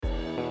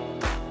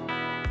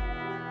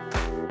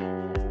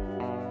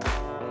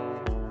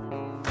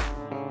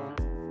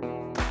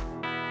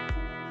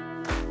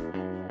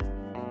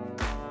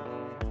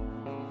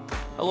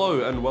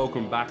Hello and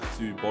welcome back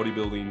to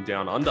Bodybuilding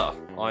Down Under.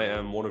 I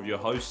am one of your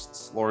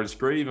hosts, Lawrence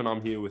Grieve, and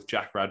I'm here with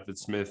Jack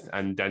Radford-Smith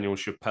and Daniel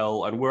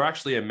Chappelle, and we're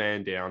actually a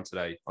man down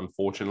today,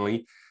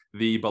 unfortunately.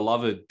 The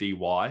beloved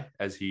DY,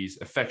 as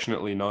he's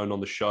affectionately known on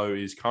the show,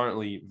 is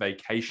currently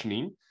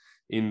vacationing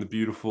in the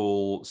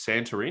beautiful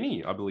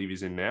Santorini, I believe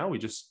he's in now. We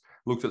just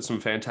looked at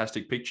some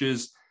fantastic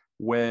pictures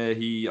where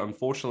he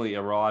unfortunately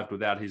arrived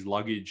without his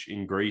luggage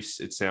in Greece,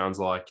 it sounds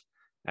like.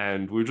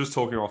 And we were just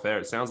talking off air.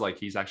 It sounds like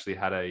he's actually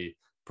had a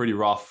pretty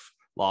rough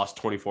last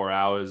 24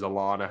 hours.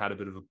 Alana had a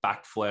bit of a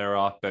back flare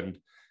up, and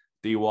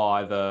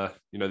DY,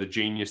 the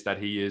genius that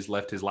he is,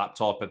 left his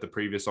laptop at the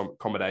previous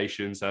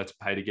accommodation, so had to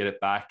pay to get it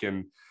back.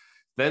 And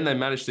then they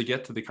managed to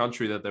get to the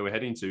country that they were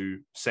heading to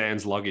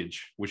sans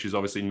luggage, which is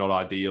obviously not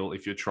ideal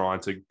if you're trying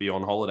to be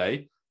on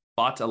holiday.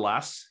 But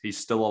alas, he's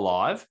still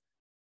alive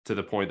to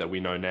the point that we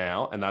know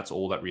now, and that's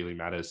all that really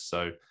matters.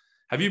 So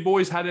have you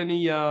boys had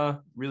any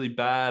really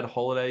bad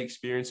holiday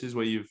experiences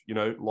where you've,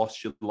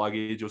 lost your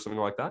luggage or something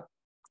like that?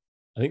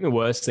 I think the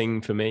worst thing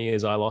for me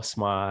is I lost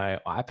my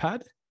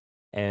iPad,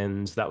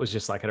 and that was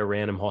just like at a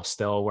random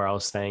hostel where I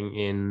was staying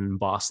in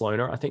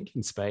Barcelona, I think,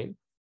 in Spain.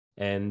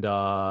 And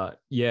that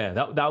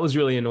was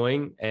really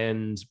annoying.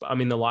 And I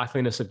mean, the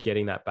likeliness of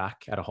getting that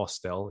back at a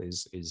hostel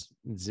is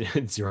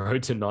 0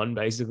 to none,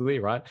 basically,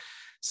 right?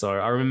 So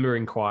I remember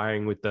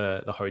inquiring with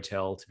the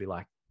hotel to be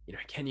like,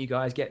 can you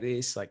guys get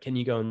this? Like, can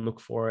you go and look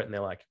for it? And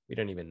they're like, we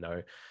don't even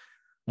know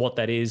what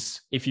that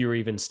is. If you're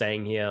even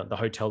staying here, the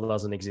hotel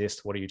doesn't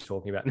exist. What are you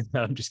talking about?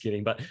 No, I'm just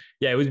kidding. But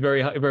yeah, it was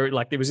very, very,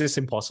 like, it was just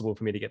impossible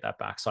for me to get that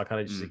back. So I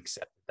kind of just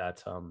accepted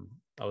that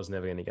I was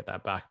never going to get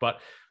that back. But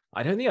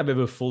I don't think I've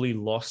ever fully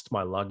lost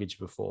my luggage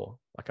before.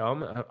 Like,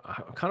 I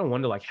kind of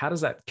wonder, like, how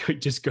does that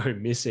just go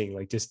missing?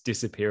 Like, just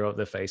disappear off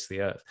the face of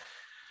the earth?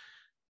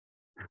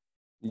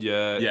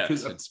 Yeah.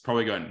 It's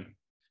probably going,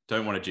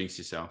 don't want to jinx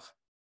yourself.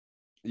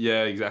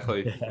 Yeah,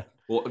 exactly. Yeah.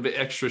 Well, a bit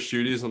extra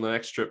shooters on the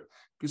next trip.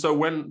 So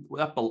when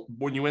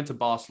you went to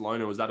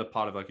Barcelona, was that a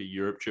part of like a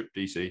Europe trip,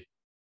 DC?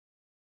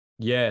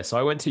 Yeah, so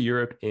I went to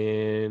Europe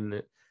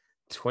in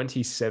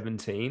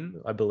 2017,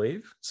 I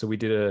believe. So we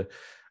did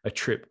a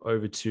trip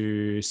over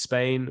to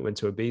Spain, went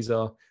to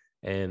Ibiza,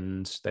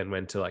 and then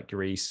went to like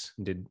Greece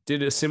and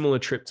did a similar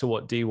trip to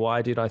what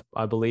DY did,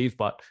 I believe,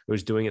 but it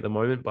was doing at the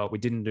moment. But we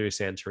didn't do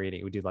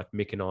Santorini. We did like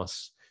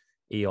Mykonos,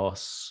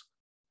 Eos,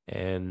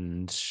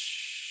 and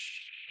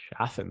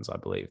Athens, I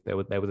believe. They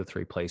were the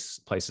three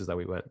places that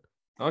we went.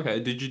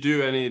 Okay. Did you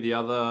do any of the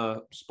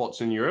other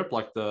spots in Europe,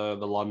 like the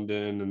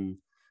London and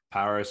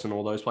Paris and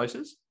all those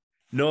places?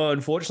 No,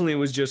 unfortunately, it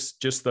was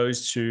just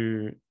those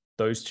two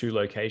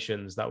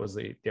locations. That was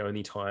the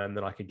only time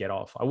that I could get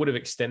off. I would have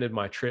extended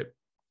my trip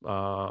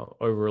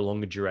over a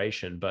longer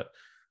duration, but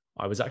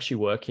I was actually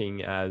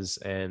working as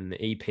an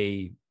EP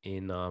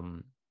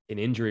in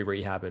injury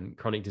rehab and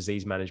chronic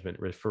disease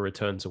management for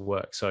return to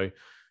work. So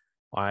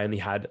I only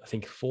had, I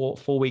think, four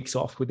weeks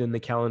off within the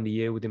calendar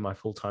year within my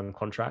full-time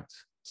contract.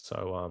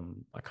 So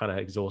I kind of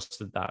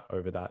exhausted that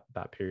over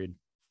that period.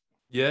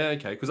 Yeah,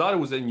 okay. Because I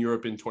was in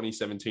Europe in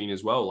 2017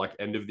 as well. Like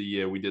end of the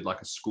year, we did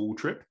like a school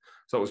trip.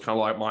 So it was kind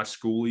of like my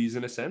schoolies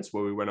in a sense,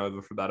 where we went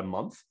over for about a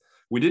month.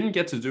 We didn't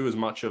get to do as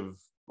much of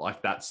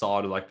like that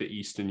side of like the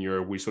Eastern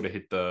Europe. We sort of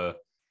hit the,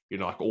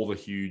 like all the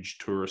huge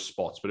tourist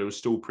spots, but it was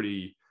still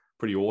pretty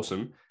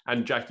awesome.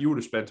 And Jack, you would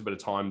have spent a bit of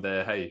time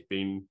there. Hey,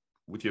 been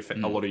with a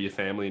lot of your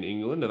family in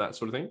England and that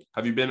sort of thing.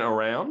 Have you been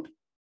around?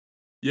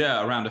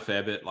 Yeah, around a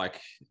fair bit. Like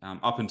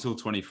up until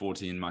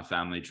 2014, my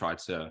family tried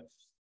to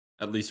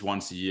at least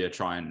once a year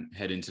try and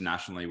head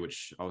internationally,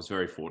 which I was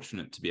very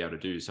fortunate to be able to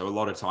do. So a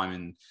lot of time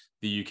in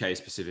the UK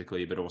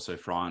specifically, but also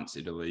France,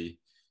 Italy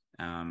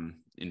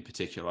in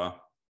particular.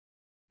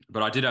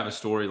 But I did have a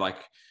story, like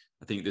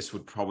I think this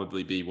would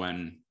probably be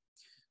when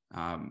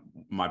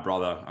my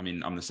brother, I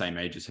mean, I'm the same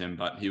age as him,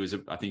 but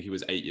I think he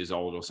was 8 years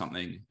old or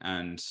something.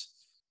 And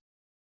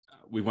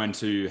we went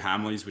to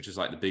Hamleys, which is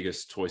like the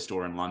biggest toy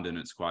store in London.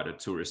 It's quite a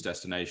tourist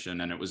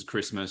destination, and it was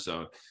Christmas,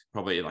 so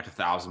probably like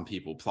 1,000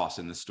 people plus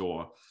in the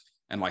store.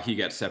 And like he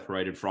gets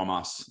separated from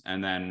us,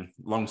 and then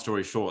long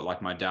story short,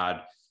 like my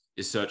dad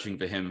is searching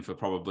for him for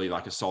probably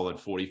like a solid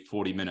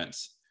 40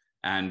 minutes,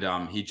 and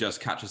he just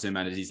catches him,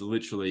 and he's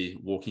literally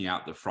walking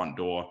out the front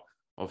door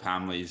of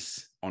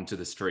Hamleys onto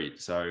the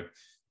street. So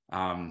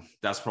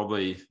that's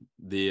probably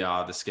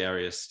the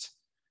scariest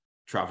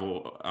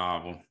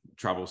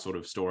travel sort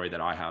of story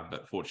that I have,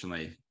 but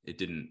fortunately it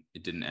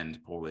didn't end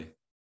poorly.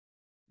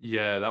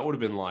 Yeah, that would have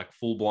been like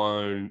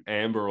full-blown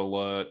Amber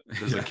Alert.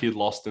 There's a kid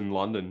lost in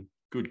London.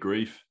 Good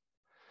grief.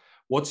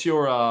 What's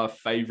your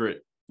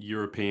favorite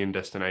European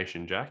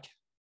destination, Jack?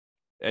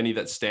 Any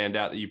that stand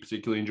out that you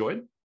particularly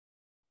enjoyed?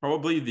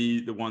 Probably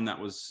the one that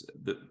was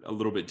a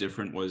little bit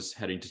different was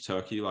heading to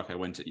Turkey. Like I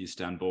went to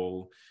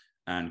Istanbul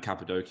and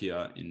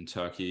Cappadocia in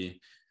Turkey.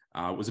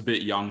 Was a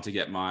bit young to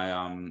get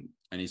my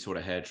any sort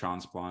of hair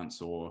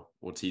transplants or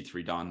teeth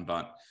redone,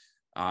 but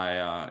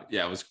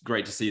it was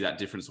great to see that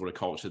different sort of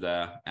culture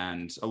there,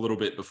 and a little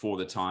bit before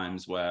the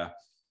times where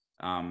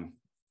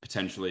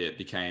potentially it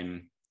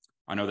became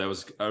I know there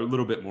was a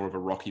little bit more of a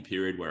rocky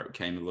period where it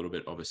became a little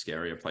bit of a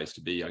scarier place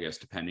to be, I guess,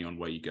 depending on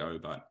where you go.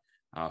 But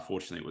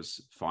fortunately, it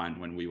was fine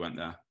when we went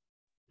there.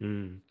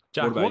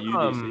 Jack, What about you,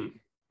 DC?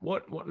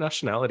 what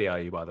nationality are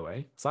you, by the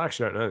way? So I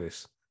actually don't know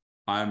this.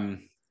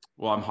 I'm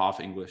half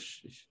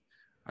English.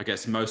 I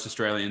guess most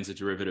Australians are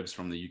derivatives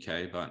from the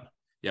UK, but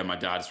yeah, my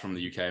dad's from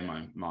the UK.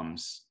 My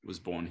mum's was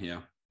born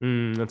here.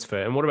 That's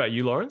fair. And what about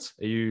you, Lawrence?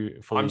 Are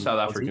you fully I'm South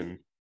Aussie? African.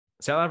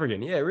 South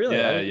African. Yeah, really?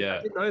 Yeah, I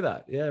yeah. didn't know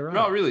that. Yeah, right.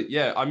 No, really.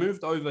 Yeah, I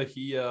moved over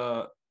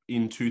here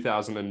in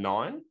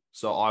 2009.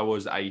 So I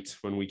was 8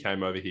 when we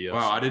came over here.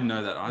 Wow, I didn't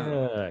know that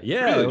either.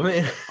 Yeah. Really?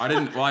 I mean, I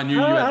didn't. Well, I knew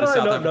you How had the did I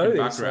South not know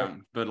African this?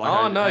 background, but like,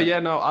 Oh no, yeah,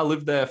 no. I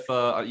lived there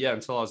for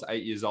until I was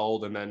 8 years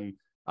old, and then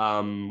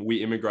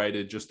we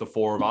immigrated, just the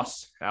four of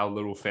us, our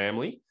little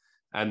family,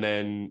 and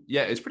then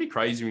yeah, it's pretty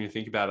crazy when you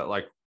think about it.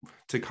 Like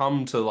to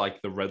come to like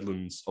the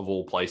Redlands of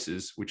all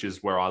places, which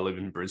is where I live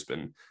in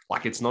Brisbane.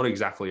 Like it's not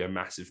exactly a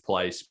massive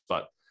place,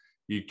 but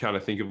you kind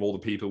of think of all the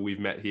people we've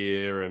met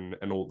here and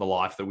all the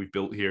life that we've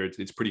built here.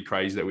 It's pretty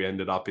crazy that we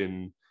ended up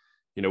in,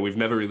 we've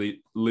never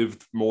really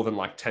lived more than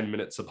like 10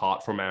 minutes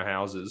apart from our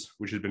houses,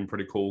 which has been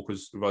pretty cool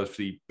because we've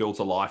obviously built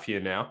a life here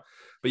now.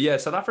 But yeah,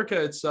 South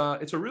Africa, it's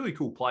a really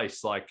cool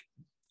place. Like,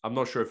 I'm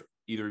not sure if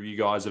either of you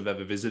guys have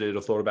ever visited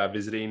or thought about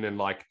visiting, and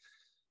like,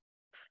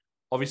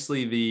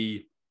 obviously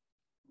the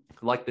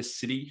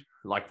city,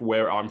 like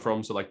where I'm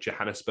from. So like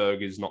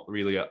Johannesburg is not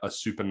really a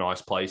super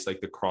nice place.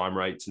 Like the crime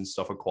rates and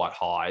stuff are quite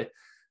high.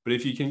 But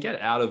if you can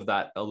get out of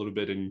that a little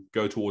bit and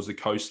go towards the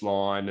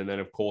coastline, and then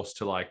of course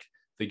to like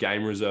the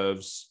game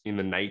reserves in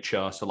the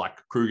nature. So like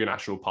Kruger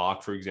National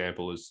Park, for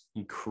example, is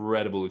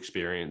incredible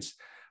experience.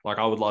 Like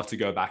I would love to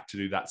go back to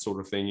do that sort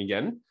of thing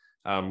again,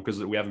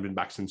 because we haven't been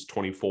back since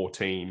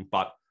 2014.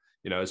 But,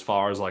 as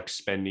far as like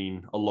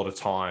spending a lot of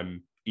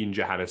time in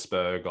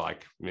Johannesburg,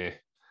 like,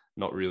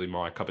 not really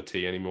my cup of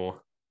tea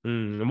anymore.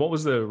 And what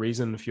was the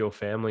reason for your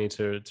family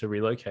to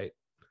relocate?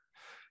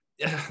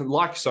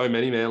 Like so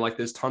many, man, like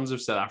there's tons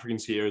of South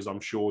Africans here, as I'm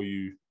sure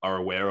you are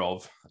aware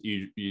of.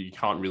 You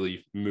can't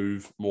really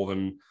move more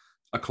than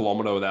a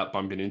kilometer without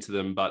bumping into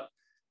them. But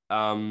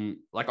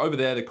like over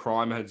there, the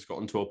crime has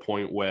gotten to a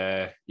point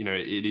where,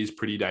 it is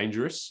pretty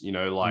dangerous,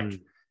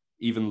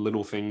 even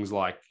little things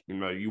like,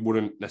 you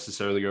wouldn't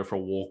necessarily go for a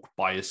walk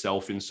by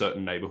yourself in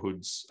certain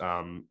neighborhoods,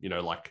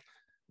 like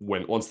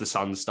once the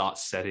sun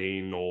starts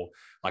setting, or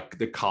like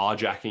the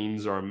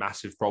carjackings are a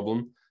massive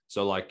problem.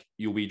 So like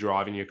you'll be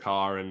driving your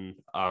car and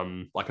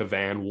like a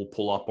van will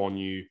pull up on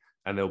you,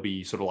 and there'll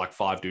be sort of like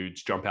 5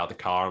 dudes jump out the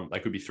car. They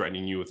could be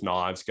threatening you with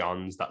knives,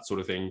 guns, that sort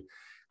of thing.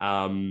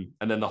 And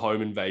then the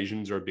home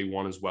invasions are a big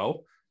one as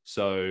well.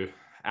 So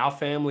our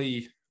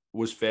family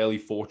was fairly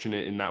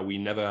fortunate in that we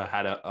never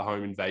had a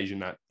home invasion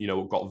that,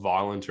 got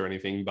violent or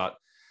anything. But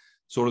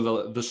sort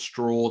of the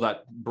straw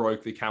that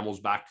broke the camel's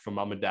back for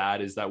mum and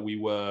dad is that we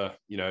were,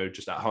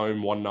 just at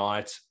home one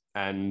night,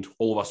 and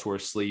all of us were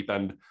asleep,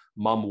 and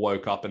mum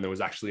woke up and there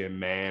was actually a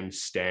man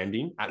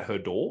standing at her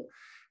door,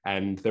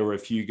 and there were a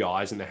few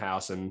guys in the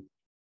house, and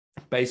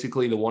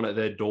basically the one at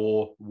their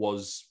door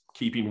was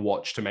keeping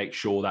watch to make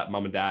sure that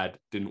mum and dad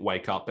didn't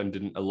wake up and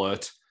didn't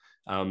alert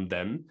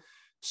them.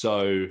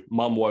 So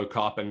mum woke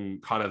up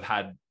and kind of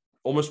had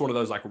almost one of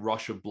those like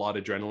rush of blood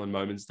adrenaline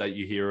moments that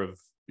you hear of,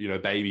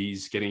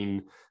 babies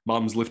getting,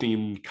 mums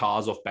lifting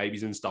cars off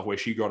babies and stuff, where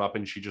she got up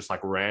and she just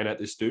like ran at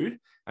this dude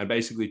and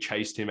basically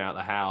chased him out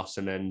the house.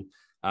 And then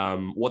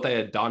what they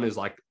had done is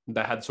like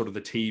they had sort of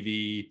the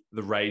TV,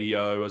 the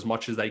radio, as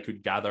much as they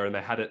could gather, and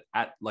they had it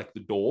at like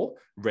the door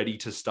ready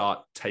to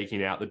start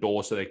taking out the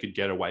door so they could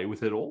get away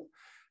with it all.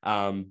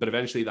 But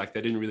eventually, like,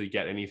 they didn't really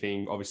get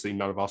anything. Obviously,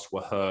 none of us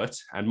were hurt,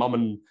 and mum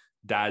and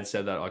dad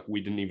said that like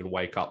we didn't even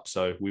wake up,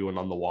 so we were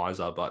none the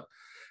wiser. But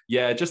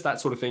yeah, just that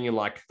sort of thing. And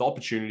like the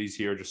opportunities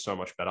here are just so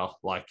much better,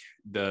 like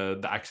the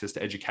access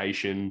to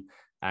education,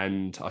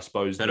 and I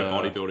suppose better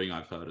bodybuilding,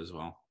 I've heard as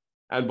well.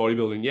 And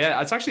bodybuilding.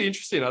 Yeah, it's actually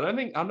interesting. I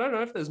don't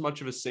know if there's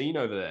much of a scene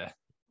over there.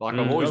 Like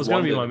I've always that was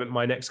going to be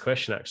my next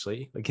question,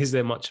 actually. Like, is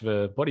there much of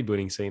a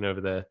bodybuilding scene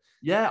over there?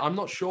 Yeah, I'm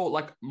not sure.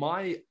 Like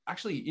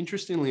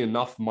interestingly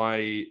enough,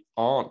 my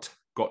aunt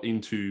got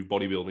into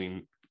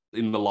bodybuilding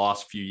in the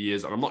last few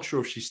years, and I'm not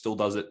sure if she still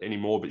does it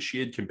anymore, but she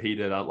had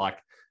competed at like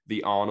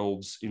the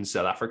Arnold's in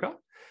South Africa,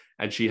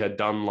 and she had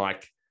done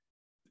like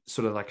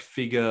sort of like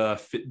figure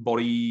fit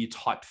body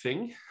type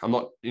thing. I'm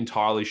not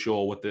entirely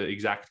sure what the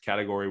exact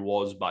category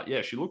was, but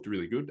yeah, she looked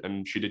really good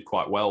and she did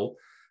quite well.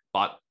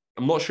 But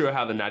I'm not sure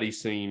how the natty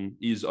scene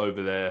is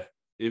over there.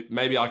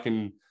 Maybe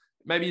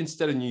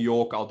instead of New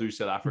York, I'll do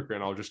South Africa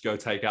and I'll just go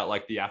take out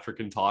like the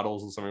African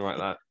titles or something like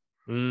that.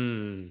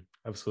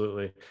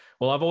 Absolutely.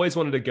 Well, I've always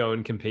wanted to go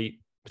and compete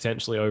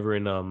potentially over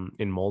in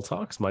Malta,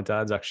 because my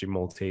dad's actually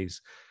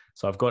Maltese.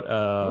 So I've got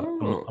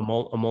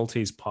a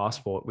Maltese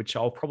passport, which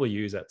I'll probably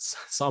use at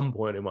some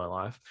point in my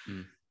life.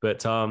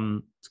 But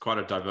it's quite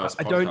a diverse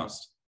podcast.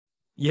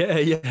 Yeah,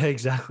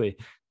 exactly.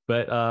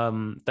 But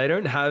they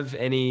don't have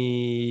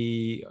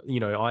any,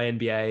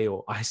 INBA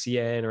or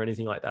ICN or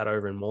anything like that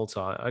over in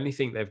Malta. I only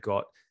think they've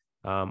got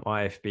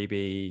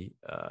IFBB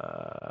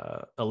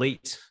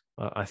Elite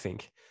I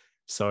think.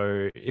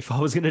 So if I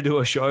was going to do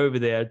a show over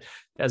there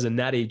as a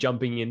natty,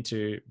 jumping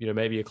into,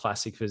 maybe a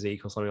classic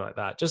physique or something like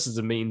that, just as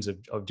a means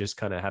of just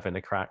kind of having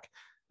a crack,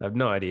 I have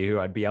no idea who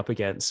I'd be up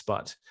against,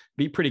 but it'd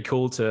be pretty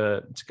cool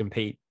to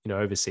compete,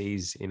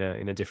 overseas in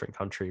a different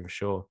country for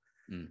sure.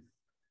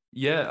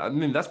 Yeah, I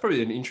mean, that's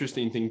probably an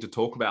interesting thing to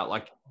talk about.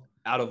 Like,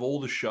 out of all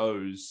the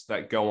shows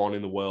that go on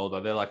in the world,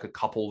 are there like a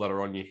couple that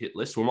are on your hit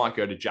list? We might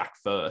go to Jack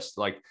first,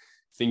 like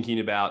thinking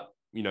about,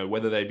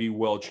 whether they be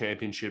world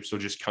championships or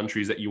just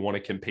countries that you want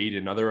to compete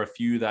in. Are there a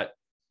few that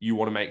you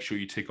want to make sure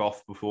you tick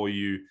off before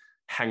you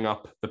hang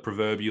up the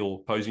proverbial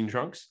posing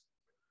trunks?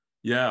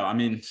 Yeah, I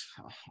mean,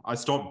 I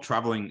stopped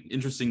traveling.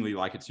 Interestingly,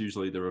 like it's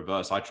usually the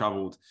reverse. I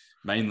traveled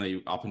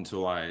mainly up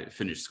until I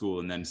finished school.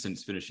 And then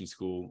since finishing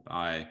school,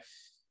 I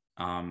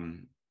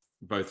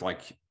both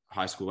like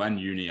high school and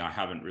uni, I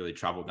haven't really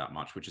traveled that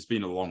much, which has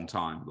been a long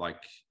time,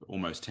 like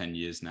almost 10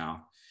 years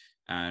now.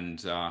 And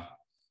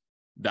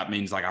that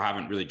means like I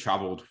haven't really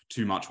traveled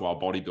too much while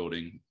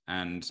bodybuilding.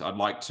 And I'd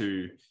like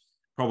to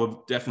probably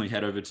definitely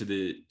head over to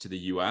the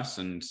US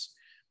and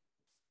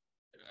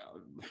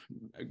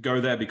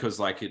go there, because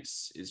like it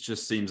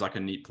just seems like a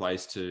neat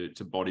place to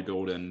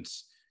bodybuild and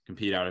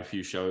compete at a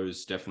few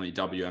shows. Definitely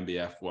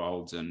WNBF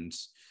Worlds and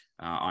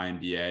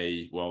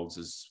INBA Worlds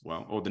as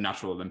well, or the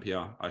Natural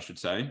Olympia, I should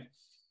say.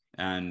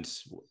 And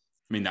I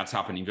mean, that's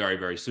happening very,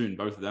 very soon,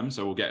 both of them.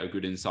 So we'll get a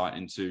good insight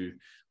into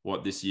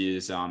what this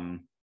year's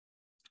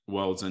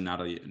Worlds and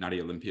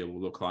Natty Olympia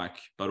will look like,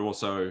 but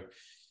also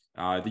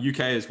the UK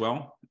as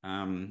well.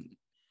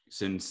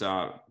 Since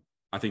I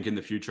think in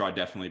the future, I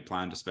definitely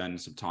plan to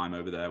spend some time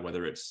over there,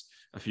 whether it's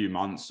a few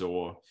months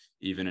or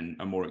even in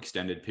a more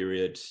extended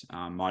period.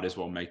 Might as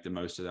well make the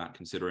most of that,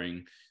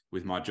 considering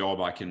with my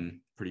job, I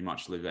can pretty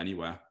much live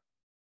anywhere.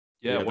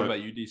 Yeah. What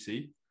about you,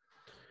 DC?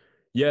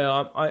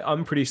 Yeah,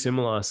 I'm pretty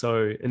similar.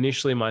 So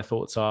initially my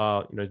thoughts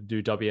are,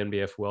 do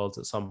WNBF Worlds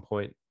at some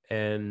point,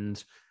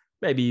 and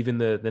maybe even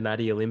the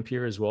Natty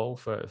Olympia as well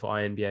for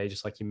INBA,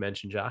 just like you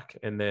mentioned, Jack.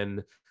 And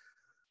then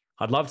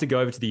I'd love to go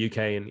over to the UK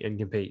and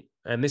compete.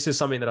 And this is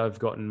something that I've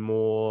gotten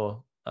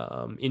more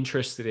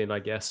interested in, I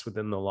guess,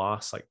 within the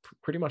last, like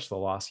pretty much the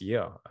last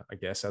year, I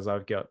guess, as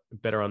I've got a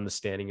better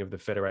understanding of the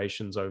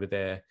federations over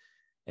there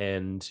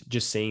and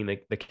just seeing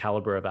the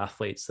caliber of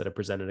athletes that are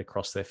presented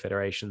across their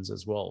federations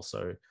as well.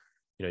 So,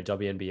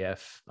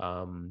 WNBF,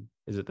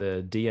 is it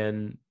the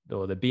DN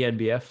or the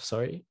BNBF,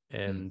 sorry,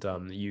 and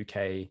the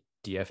UK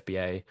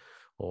DFBA,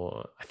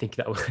 or I think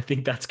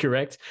that's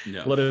correct.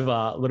 Yeah. A lot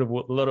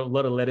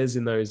of letters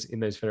in those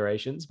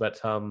federations, but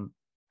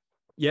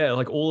yeah,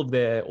 like all of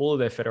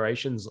their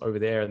federations over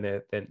there,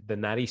 and the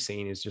natty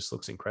scene just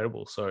looks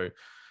incredible. So,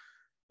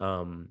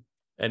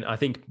 and I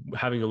think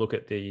having a look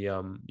at the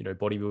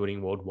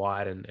bodybuilding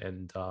worldwide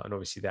and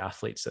obviously the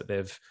athletes that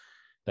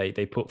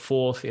they put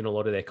forth in a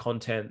lot of their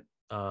content,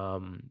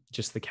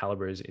 just the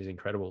caliber is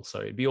incredible. So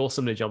it'd be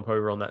awesome to jump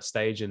over on that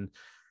stage and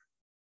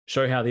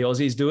show how the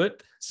Aussies do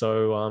it.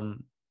 So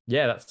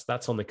yeah,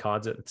 that's on the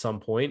cards at some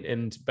point.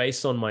 And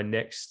based on my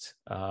next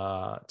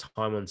time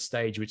on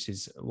stage, which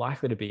is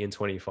likely to be in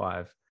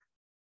 25,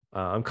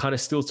 I'm kind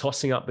of still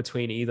tossing up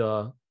between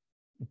either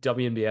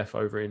WNBF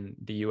over in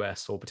the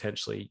US or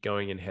potentially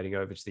going and heading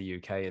over to the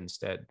UK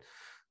instead.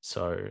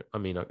 So, I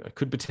mean, I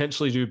could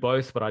potentially do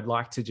both, but I'd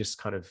like to just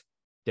kind of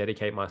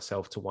dedicate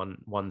myself to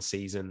one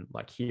season,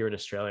 like here in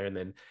Australia, and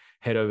then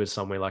head over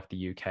somewhere like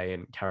the UK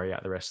and carry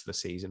out the rest of the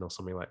season or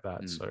something like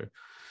that. So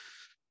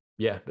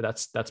yeah, but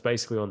that's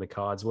basically on the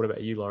cards. What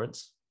about you,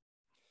 Lawrence?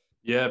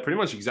 Yeah, pretty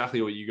much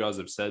exactly what you guys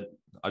have said.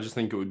 I just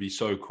think it would be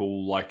so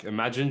cool. Like,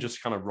 imagine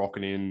just kind of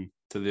rocking in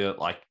to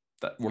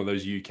one of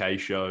those UK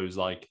shows,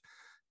 like,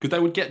 because they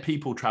would get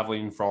people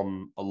traveling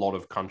from a lot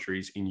of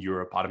countries in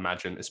Europe, I'd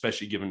imagine,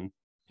 especially given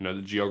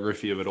the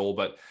geography of it all.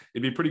 But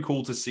it'd be pretty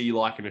cool to see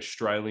like an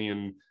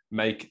Australian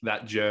make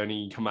that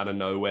journey, come out of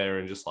nowhere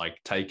and just like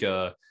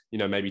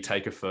maybe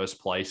take a first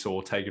place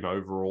or take an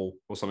overall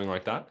or something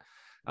like that.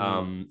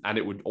 And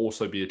it would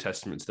also be a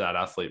testament to that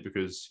athlete,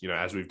 because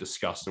as we've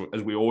discussed,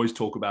 as we always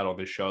talk about on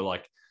this show,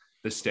 like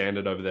the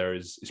standard over there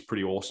is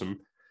pretty awesome.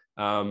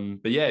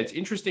 But yeah, it's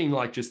interesting,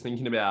 like just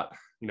thinking about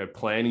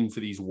planning for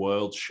these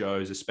world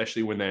shows,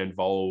 especially when they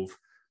involve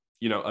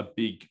a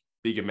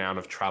big amount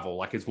of travel.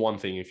 Like, it's one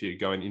thing if you're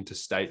going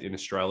interstate in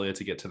Australia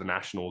to get to the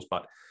nationals,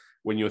 but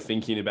when you're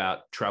thinking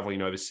about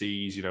traveling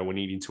overseas, we're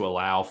needing to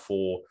allow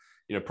for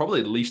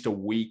probably at least a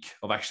week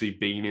of actually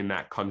being in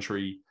that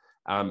country,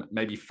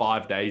 maybe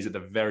 5 days at the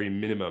very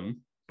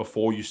minimum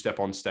before you step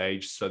on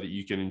stage, so that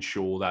you can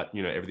ensure that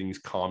everything is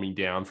calming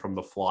down from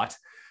the flight.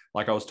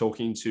 Like, I was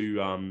talking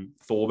to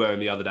Thorburn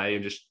the other day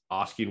and just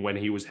asking when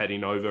he was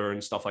heading over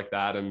and stuff like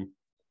that, and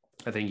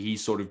I think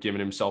he's sort of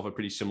given himself a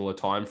pretty similar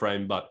time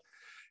frame, but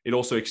it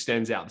also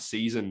extends out the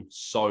season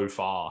so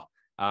far,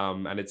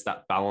 and it's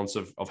that balance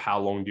of how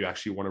long do you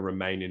actually want to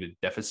remain in a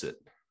deficit.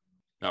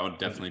 That would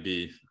definitely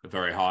be a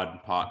very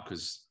hard part,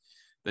 because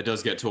there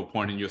does get to a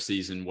point in your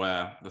season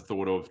where the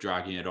thought of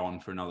dragging it on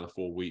for another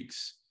 4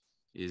 weeks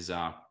is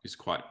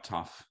quite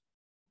tough.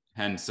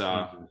 Hence,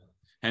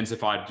 hence,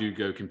 if I do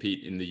go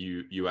compete in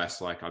the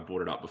US, like I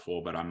brought it up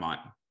before, but I might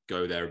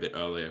go there a bit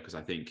earlier because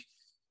I think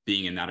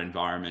being in that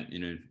environment,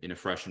 in a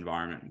fresh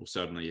environment, will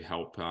certainly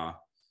help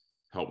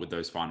with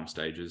those final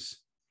stages.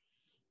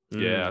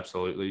 Yeah,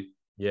 absolutely.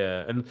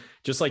 Yeah. And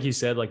just like you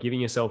said, like giving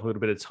yourself a little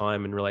bit of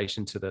time in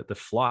relation to the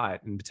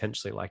flight, and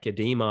potentially like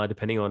edema,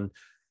 depending on,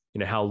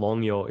 how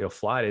long your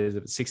flight is.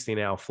 If it's a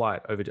 16-hour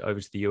flight over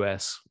to the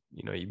US,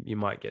 you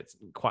might get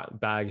quite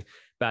bad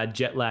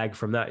jet lag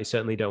from that. You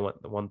certainly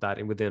don't want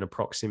that within a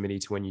proximity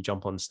to when you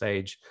jump on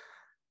stage.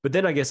 But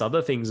then I guess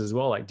other things as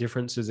well, like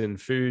differences in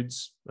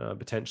foods,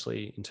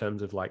 potentially in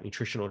terms of like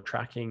nutritional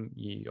tracking.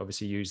 You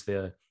obviously use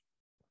the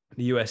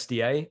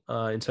USDA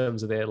in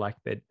terms of their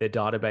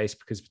database,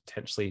 because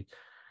potentially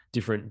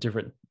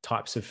different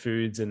types of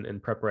foods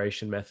and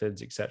preparation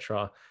methods,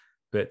 etc.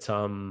 But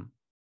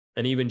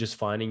and even just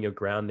finding your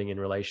grounding in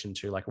relation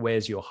to like,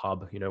 where's your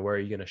hub? Where are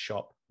you going to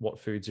shop? What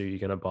foods are you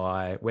going to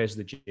buy? Where's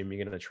the gym you're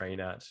going to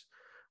train at?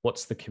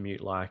 What's the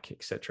commute like,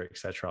 etc.,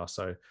 etc.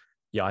 So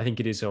yeah, I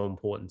think it is so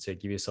important to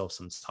give yourself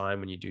some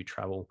time when you do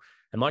travel.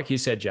 And like you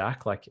said,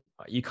 Jack, like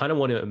you kind of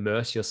want to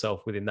immerse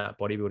yourself within that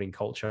bodybuilding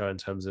culture in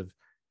terms of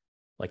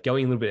like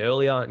going a little bit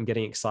earlier and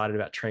getting excited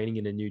about training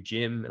in a new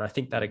gym. And I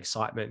think that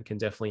excitement can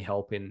definitely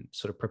help in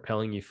sort of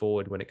propelling you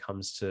forward when it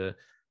comes to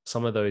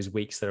some of those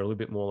weeks that are a little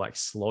bit more like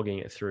slogging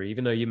it through.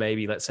 Even though you may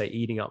be, let's say,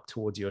 eating up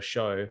towards your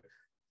show,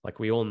 like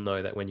we all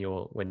know that when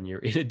you're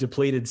in a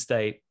depleted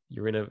state,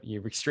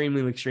 you're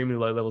extremely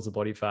low levels of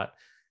body fat.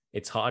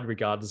 It's hard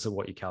regardless of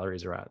what your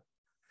calories are at.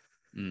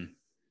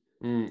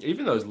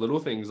 Even those little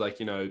things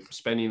like,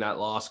 spending that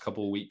last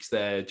couple of weeks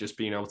there, just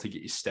being able to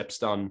get your steps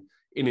done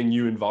in a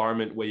new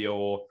environment where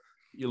you're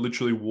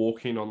literally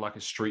walking on like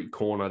a street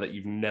corner that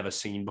you've never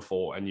seen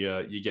before, and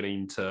you're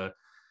getting to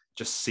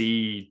just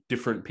see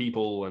different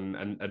people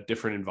and a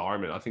different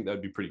environment. I think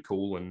that'd be pretty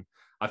cool. And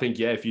I think,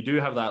 yeah, if you do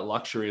have that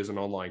luxury as an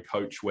online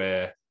coach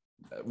where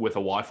with a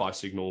Wi-Fi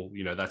signal,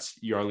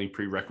 that's your only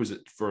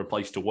prerequisite for a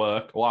place to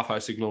work, a Wi-Fi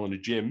signal in a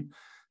gym,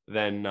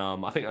 then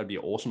I think that'd be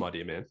an awesome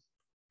idea, man.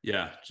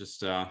 Yeah,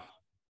 just got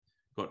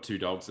 2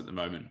 dogs at the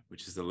moment,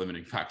 which is the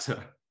limiting factor.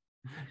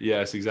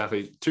 Yes,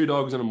 exactly. 2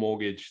 dogs and a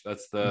mortgage.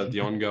 That's the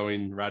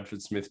ongoing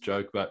Radford Smith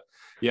joke. But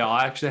yeah,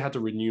 I actually had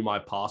to renew my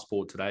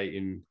passport today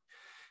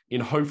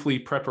in hopefully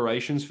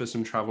preparations for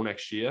some travel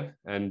next year.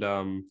 And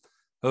I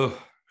know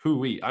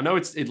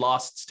it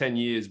lasts 10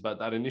 years, but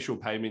that initial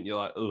payment, you're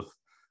like,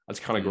 that's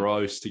kind of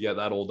gross to get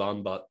that all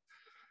done. But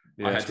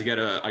yeah, I had to get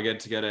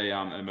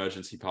a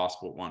emergency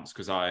passport once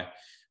because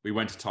we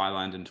went to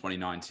Thailand in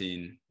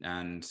 2019,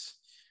 and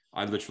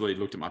I literally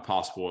looked at my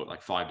passport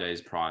like 5 days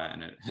prior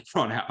and it had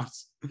run out.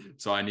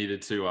 So I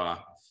needed to, I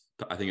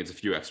think it's a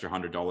few extra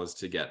 $100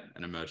 to get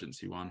an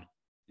emergency one,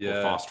 or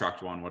fast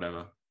tracked one,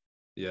 whatever.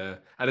 Yeah.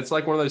 And it's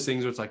like one of those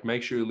things where it's like,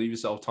 make sure you leave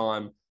yourself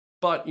time.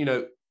 But,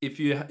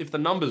 if the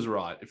number's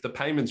right, if the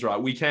payment's right,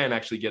 we can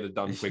actually get it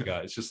done quicker.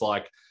 It's just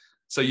like,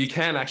 so you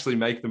can actually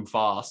make them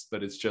fast,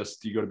 but it's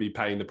just, you got to be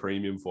paying the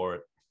premium for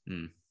it.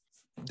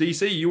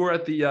 DC, you were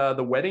at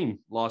the wedding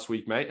last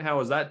week, mate. How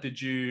was that?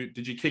 Did you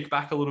kick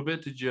back a little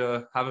bit? Did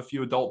you have a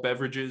few adult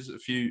beverages, a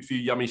few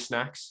yummy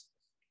snacks?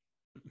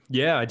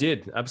 Yeah, I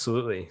did.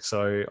 Absolutely.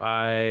 So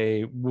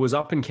I was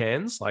up in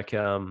Cairns, I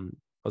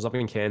was up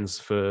in Cairns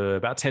for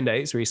about 10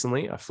 days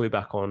recently. I flew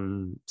back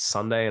on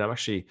Sunday, and I'm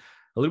actually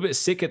a little bit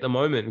sick at the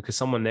moment because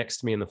someone next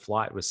to me in the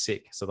flight was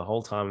sick. So the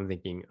whole time I'm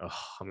thinking,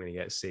 I'm going to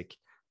get sick.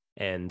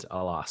 And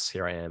alas,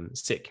 here I am,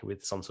 sick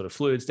with some sort of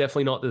flu. It's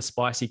definitely not the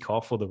spicy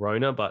cough or the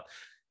Rona, but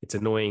it's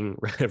annoying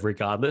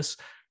regardless.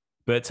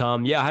 But I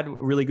had a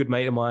really good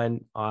mate of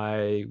mine.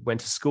 I went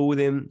to school with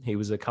him. He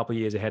was a couple of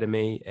years ahead of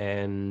me,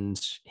 and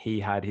he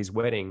had his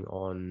wedding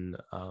on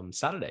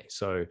Saturday.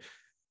 So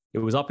it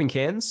was up in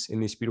Cairns in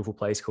this beautiful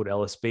place called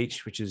Ellis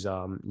Beach, which is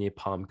near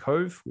Palm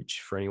Cove,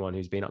 which for anyone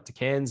who's been up to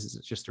Cairns, is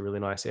just a really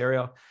nice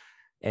area.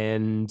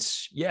 And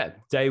yeah,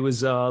 day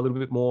was a little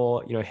bit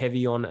more,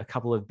 heavy on a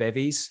couple of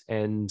bevies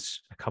and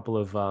a couple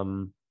of,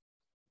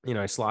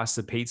 slices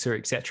of pizza,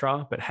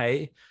 etc. But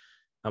hey,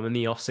 I'm in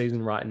the off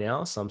season right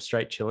now, so I'm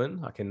straight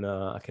chilling. I can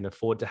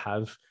afford to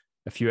have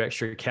a few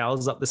extra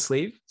cows up the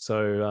sleeve.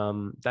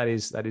 So that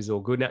is all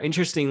good. Now,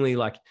 interestingly,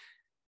 like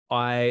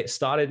I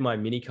started my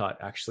mini cut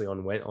actually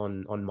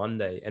on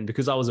Monday, and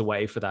because I was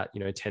away for that,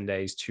 10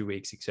 days, 2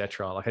 weeks,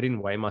 etc. Like I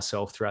didn't weigh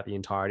myself throughout the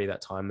entirety of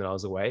that time that I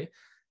was away.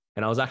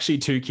 And I was actually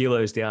 2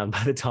 kilos down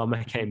by the time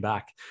I came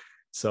back.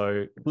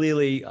 So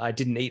clearly I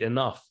didn't eat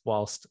enough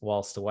whilst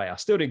away. I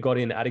still got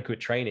in adequate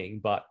training,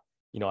 but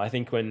I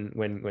think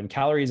when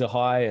calories are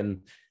high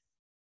and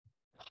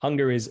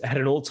hunger is at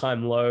an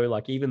all-time low,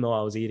 like even though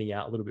I was eating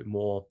out a little bit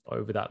more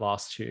over that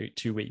last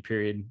two-week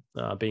period,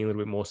 being a little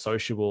bit more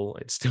sociable,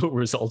 it still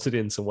resulted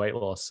in some weight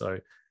loss. So I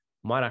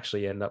might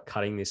actually end up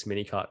cutting this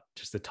mini cut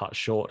just a touch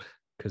short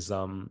because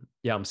I'm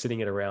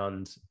sitting at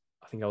around,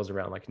 I think I was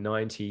around like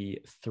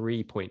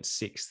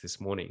 93.6 this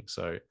morning.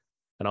 So,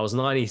 and I was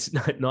 90,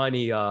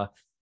 I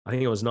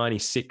think it was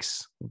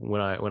 96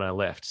 when I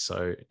left.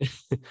 So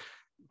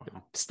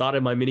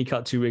started my mini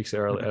cut 2 weeks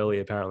early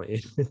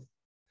apparently.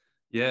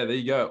 Yeah, there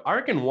you go. I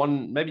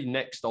reckon maybe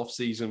next off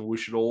season, we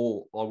should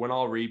all, like, when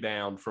I'll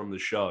rebound from the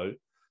show,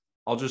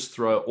 I'll just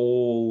throw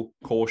all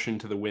caution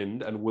to the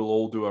wind and we'll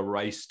all do a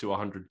race to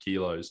 100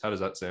 kilos. How does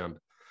that sound?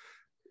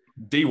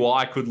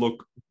 DY could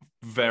look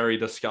very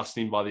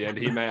disgusting by the end.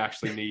 He may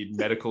actually need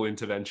medical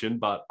intervention,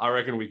 but I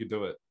reckon we could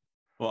do it.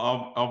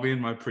 Well, I'll be in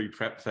my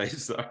pre-prep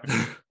phase though.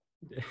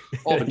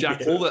 Oh, but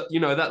Jack, all that,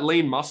 that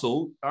lean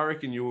muscle, I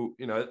reckon you'll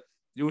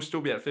still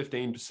be at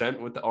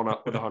 15% with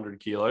 100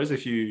 kilos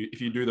if you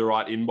do the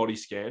right in-body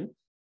scan.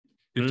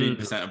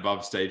 15%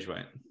 above stage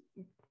weight.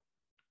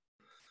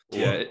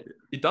 Yeah,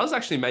 it does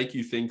actually make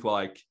you think,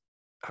 like,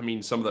 I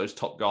mean, some of those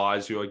top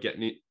guys who are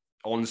getting it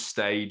on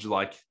stage,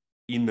 like,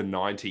 in the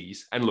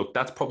 90s. And look,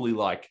 that's probably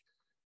like,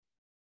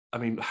 I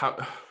mean, how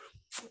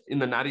in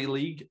the Natty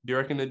League, do you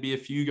reckon there'd be a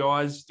few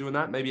guys doing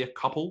that? Maybe a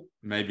couple?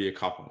 Maybe a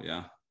couple,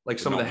 yeah. Like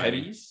some of the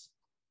heavies?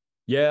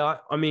 Yeah,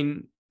 I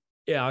mean,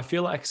 yeah, I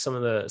feel like some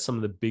of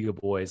the bigger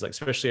boys, like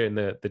especially in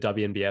the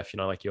WNBF,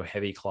 like your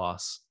heavy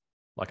class,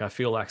 like I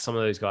feel like some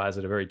of those guys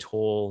that are very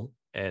tall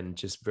and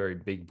just very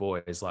big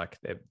boys, like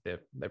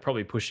they're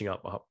probably pushing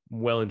up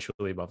well and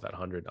truly above that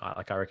 100.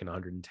 I reckon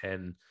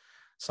 110,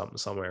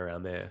 somewhere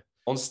around there.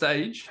 On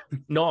stage?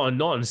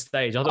 Not on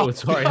stage. I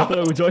thought we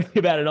were talking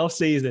about an off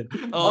season.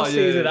 Off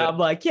season, I'm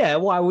like, yeah,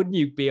 why wouldn't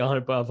you be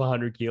above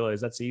 100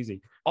 kilos? That's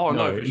easy. Oh,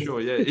 no, for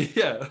sure.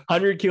 Yeah.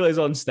 100 kilos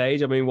on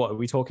stage. I mean, what are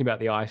we talking about,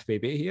 the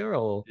IFBB here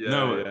or?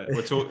 Yeah,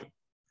 we're talking.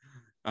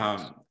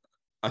 I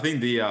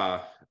think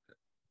the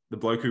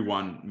bloke who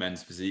won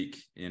men's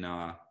physique in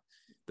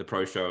the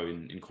pro show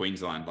in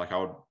Queensland, like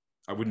I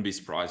wouldn't be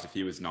surprised if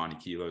he was 90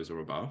 kilos or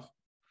above.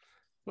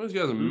 Those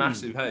guys are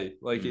massive, hey.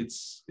 Like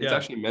it's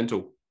actually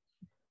mental.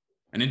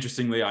 And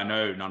interestingly, I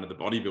know none of the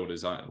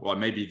bodybuilders, well,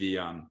 maybe the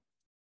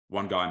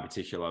one guy in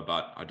particular,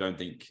 but I don't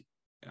think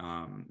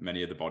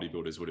many of the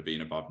bodybuilders would have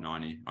been above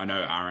 90. I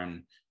know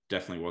Aaron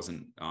definitely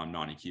wasn't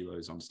 90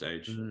 kilos on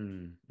stage.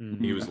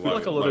 He was low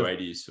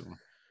 80s. Or...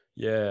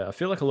 Yeah, I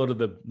feel like a lot of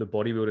the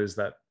bodybuilders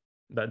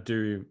that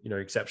do,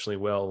 exceptionally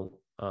well,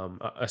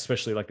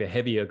 especially like the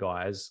heavier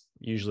guys,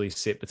 usually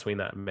sit between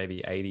that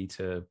maybe 80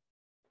 to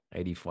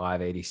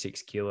 85,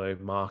 86 kilo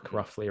mark,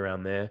 roughly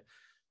around there.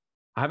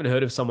 I haven't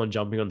heard of someone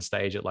jumping on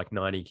stage at like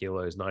 90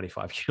 kilos,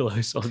 95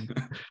 kilos on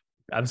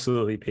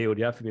absolutely peeled.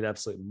 You have to be an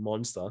absolute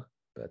monster.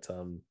 But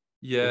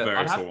yeah,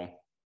 very tall.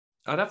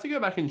 I'd have to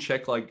go back and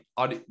check. Like,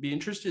 I'd be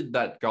interested,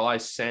 that guy,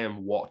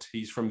 Sam Watt,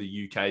 he's from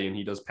the UK and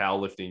he does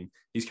powerlifting.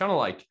 He's kind of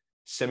like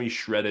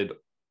semi-shredded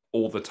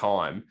all the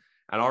time.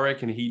 And I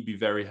reckon he'd be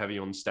very heavy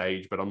on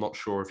stage, but I'm not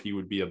sure if he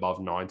would be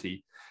above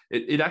 90.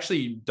 It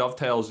actually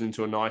dovetails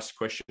into a nice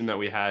question that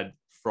we had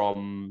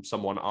from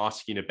someone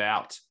asking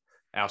about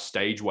our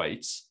stage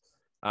weights.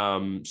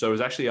 So it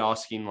was actually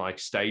asking like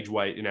stage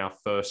weight in our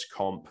first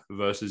comp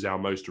versus our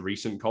most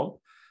recent comp.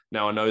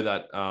 Now I know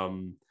that,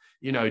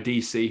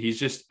 DC, he's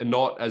just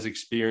not as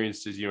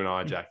experienced as you and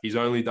I, Jack. He's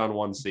only done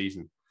one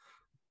season.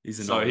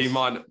 He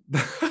might,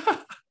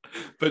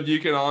 but you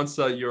can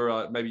answer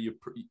your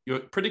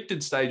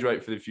predicted stage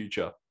weight for the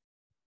future.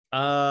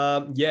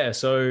 Yeah.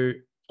 So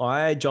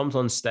I jumped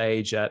on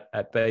stage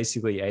at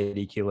basically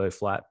 80 kilo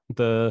flat.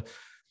 The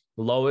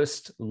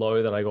lowest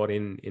low that I got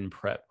in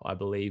prep, I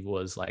believe,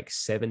 was like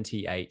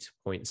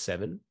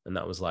 78.7. And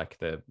that was like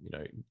the,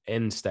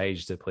 end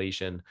stage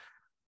depletion.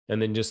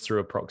 And then just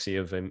through a proxy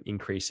of an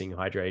increasing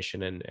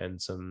hydration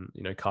and some,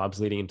 carbs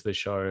leading into the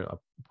show, I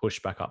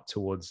pushed back up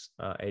towards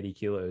 80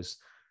 kilos.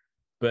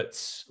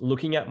 But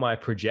looking at my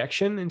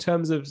projection in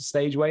terms of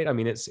stage weight, I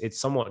mean, it's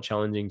somewhat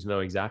challenging to know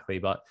exactly,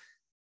 but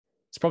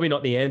it's probably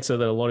not the answer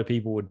that a lot of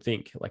people would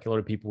think. Like a lot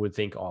of people would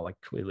think, oh, like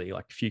clearly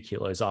like a few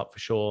kilos up for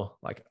sure.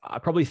 Like I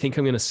probably think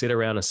I'm going to sit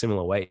around a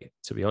similar weight,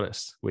 to be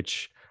honest,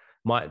 which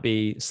might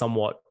be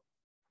somewhat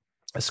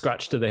a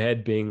scratch to the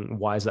head, being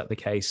why is that the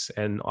case?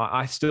 And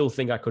I still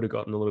think I could have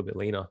gotten a little bit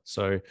leaner.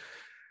 So,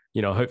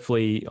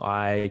 hopefully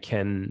I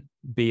can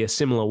be a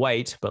similar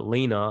weight, but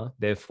leaner.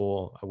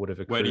 Therefore, I would have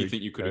accrued. Where do you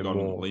think you could have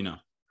gotten more leaner?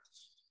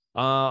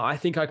 I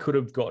think I could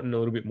have gotten a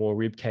little bit more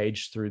rib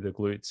cage through the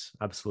glutes.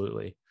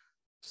 Absolutely.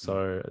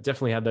 So I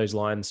definitely had those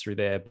lines through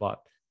there. But,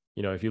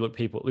 if you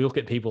look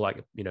at people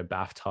like,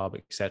 Bathtub,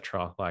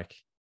 etc., like,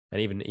 and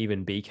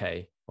even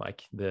BK,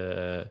 like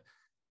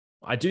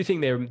I do think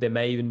there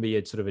may even be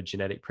a sort of a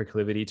genetic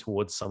proclivity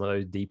towards some of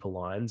those deeper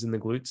lines in the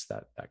glutes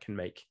that can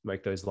make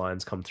those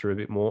lines come through a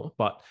bit more.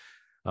 But,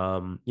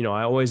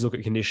 I always look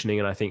at conditioning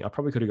and I think I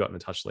probably could have gotten a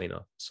touch leaner.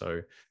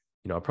 So,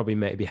 I probably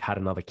maybe had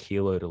another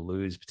kilo to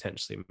lose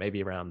potentially,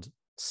 maybe around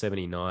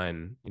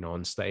 79,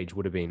 on stage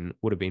would have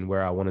been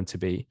where I wanted to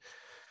be.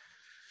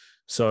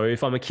 So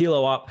if I'm a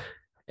kilo up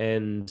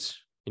and,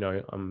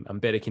 I'm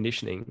better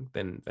conditioning,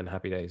 then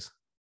happy days.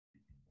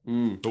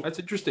 That's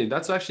interesting.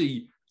 That's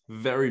actually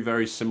very,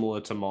 very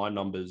similar to my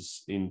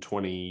numbers in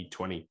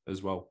 2020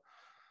 as well,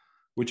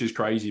 which is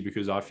crazy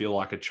because I feel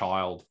like a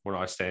child when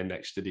I stand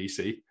next to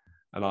DC.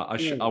 And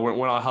I went,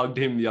 when I hugged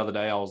him the other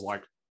day, I was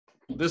like,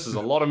 this is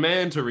a lot of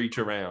man to reach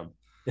around.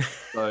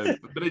 So,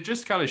 but it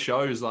just kind of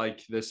shows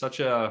like there's such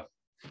a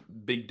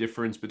big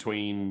difference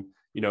between,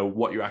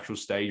 what your actual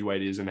stage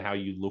weight is and how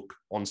you look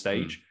on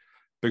stage.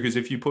 Because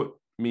if you put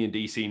me and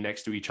DC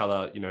next to each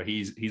other,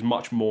 he's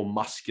much more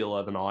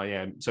muscular than I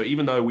am. So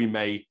even though we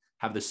may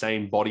have the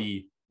same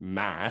body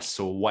mass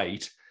or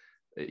weight,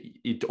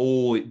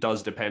 it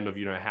does depend of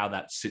how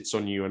that sits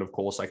on you, and of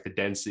course like the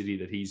density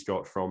that he's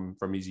got from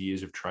his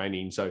years of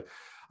training. So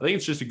I think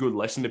it's just a good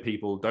lesson to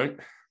people. Don't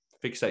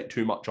fixate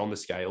too much on the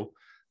scale.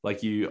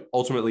 Like you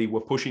ultimately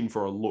were pushing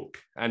for a look,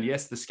 and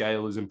yes, the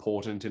scale is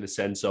important in a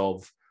sense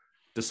of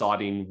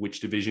deciding which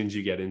divisions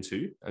you get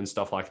into and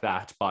stuff like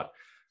that. But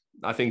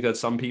I think that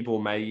some people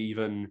may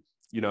even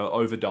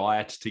over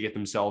diet to get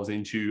themselves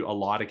into a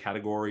lighter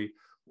category,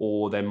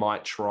 or they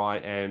might try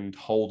and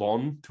hold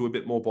on to a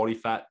bit more body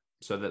fat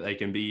so that they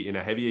can be in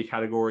a heavier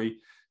category.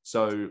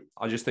 So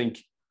I just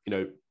think,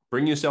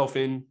 bring yourself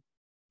in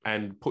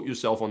and put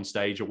yourself on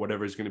stage at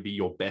whatever is going to be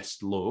your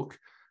best look,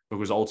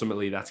 because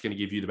ultimately that's going to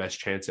give you the best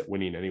chance at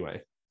winning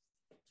anyway.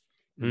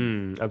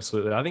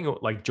 Absolutely. I think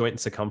like joint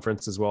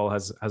circumference as well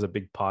has a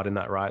big part in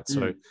that, right?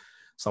 So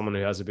someone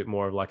who has a bit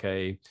more of like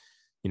a,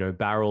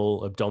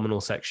 barrel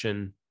abdominal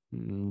section,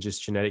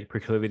 just genetic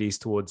proclivities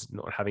towards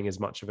not having as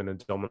much of an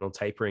abdominal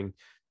tapering in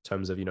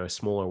terms of,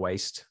 smaller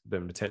waist,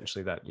 then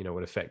potentially that,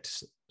 would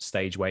affect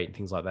stage weight and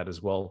things like that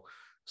as well.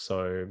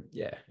 So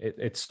yeah,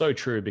 it's so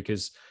true,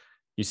 because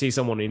you see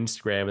someone on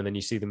Instagram and then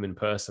you see them in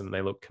person,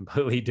 they look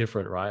completely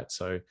different, right?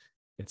 So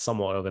it's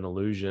somewhat of an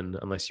illusion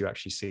unless you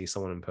actually see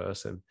someone in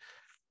person.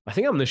 I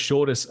think I'm the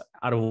shortest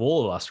out of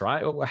all of us,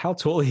 right? How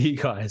tall are you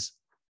guys?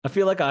 I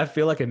feel like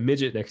a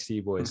midget next to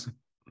you boys.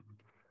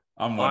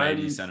 I'm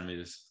 180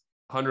 centimeters.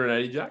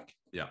 180, Jack?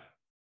 Yeah.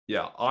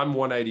 Yeah, I'm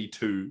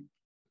 182.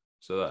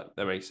 So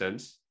that makes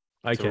sense.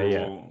 Okay,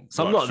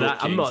 so I'm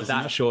not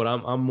that short.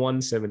 I'm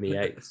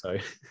 178. So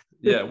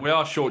yeah, we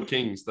are short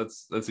kings.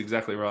 That's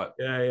exactly right.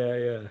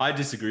 Yeah. I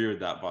disagree with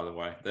that, by the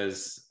way.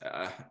 There's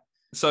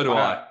so do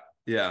I.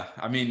 Yeah,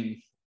 I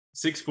mean,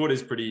 6 foot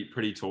is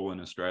pretty tall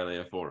in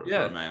Australia for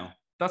a male.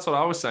 That's what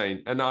I was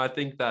saying, and I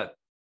think that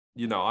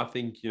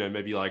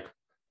maybe like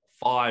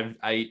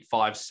 5'8",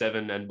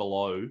 5'7", and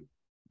below.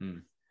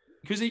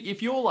 Because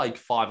if you're like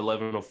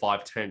 5'11" or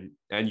 5'10"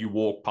 and you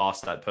walk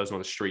past that person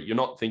on the street, you're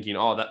not thinking,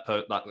 oh,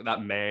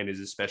 that man is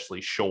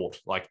especially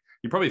short. Like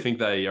you probably think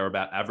they are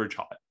about average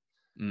height.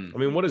 I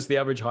mean, what is the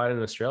average height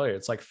in Australia?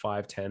 It's like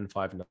 5'10",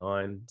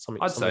 5'9",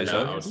 something. I'd say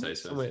so. I would say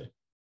so. Somewhere.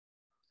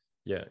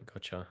 Yeah,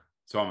 gotcha.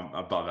 So I'm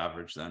above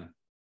average then.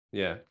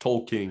 Yeah,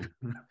 tall king.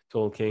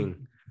 Tall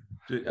king.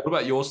 What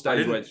about your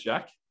stage weights,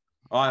 Jack?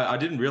 I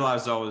didn't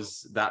realize I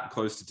was that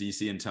close to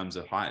DC in terms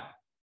of height.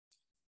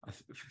 I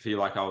feel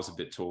like I was a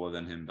bit taller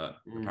than him, but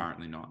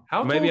apparently not.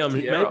 Maybe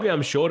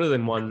I'm shorter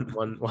than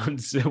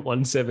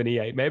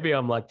 178. Maybe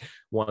I'm like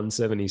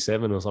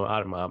 177 or something. I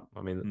don't know.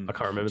 I mean, I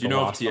can't remember. Do you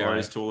know if Tierra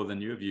is taller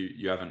than you? Have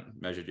you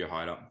haven't measured your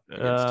height up?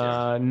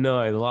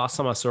 No. The last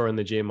time I saw her in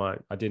the gym, I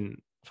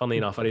didn't. Funnily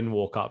enough, I didn't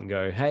walk up and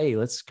go, "Hey,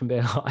 let's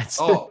compare heights."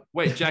 Oh,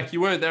 wait, Jack,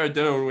 you weren't there at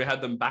dinner when we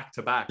had them back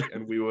to back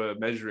and we were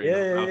measuring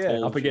how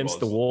tall up against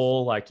the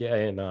wall, like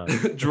no.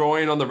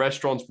 Drawing on the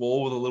restaurant's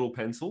wall with a little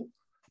pencil.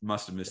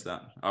 Must have missed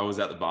that. I was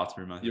at the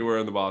bathroom. I think. You were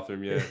in the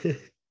bathroom, yeah.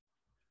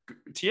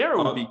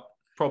 Tierra would be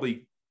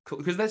probably,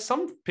 because there's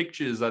some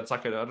pictures that's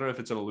like I don't know if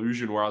it's an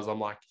illusion, whereas I'm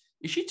like,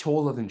 is she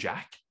taller than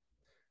Jack?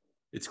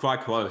 It's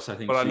quite close, I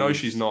think. But I know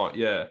she's not.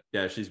 Yeah.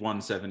 Yeah, she's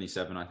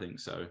 177, I think.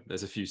 So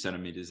there's a few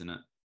centimeters in it.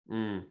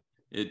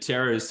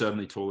 Tierra is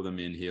certainly taller than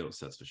me in heels,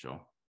 that's for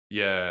sure.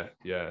 Yeah.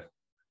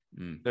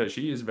 No,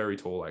 she is very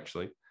tall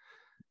actually.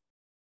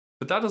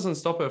 But that doesn't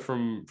stop her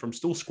from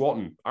still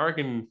squatting. I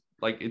reckon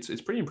like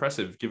it's pretty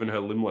impressive given her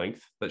limb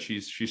length that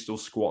she's still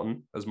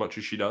squatting as much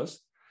as she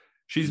does.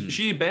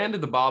 She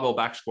abandoned the barbell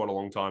back squat a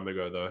long time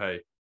ago though.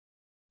 Hey.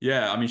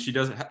 Yeah, I mean she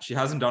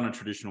hasn't done a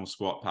traditional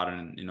squat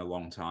pattern in a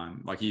long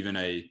time. Like even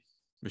a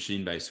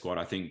machine-based squat.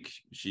 I think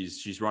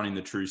she's running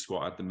the true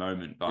squat at the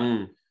moment,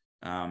 but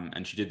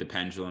and she did the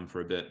pendulum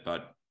for a bit,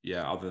 but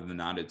yeah, other than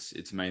that,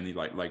 it's mainly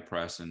like leg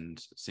press and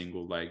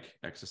single leg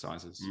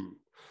exercises.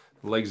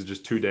 The legs are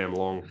just too damn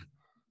long.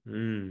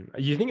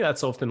 You think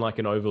that's often like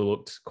an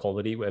overlooked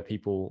quality where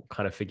people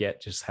kind of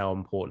forget just how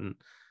important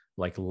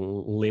like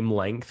limb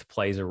length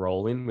plays a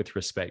role in with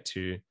respect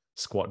to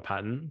squat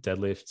pattern,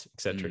 deadlift,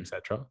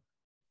 etc.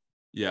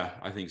 Yeah,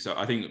 I think so.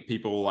 I think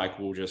people like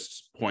will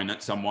just point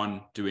at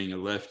someone doing a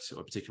lift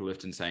or a particular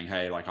lift and saying,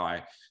 hey, like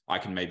I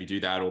can maybe do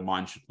that, or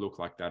mine should look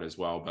like that as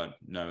well. But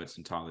no, it's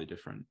entirely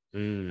different.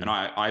 And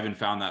I even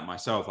found that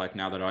myself, like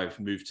now that I've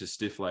moved to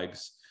stiff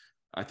legs,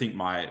 I think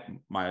my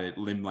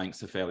limb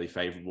lengths are fairly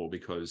favorable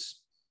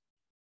because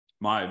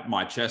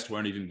my chest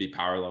won't even be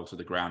parallel to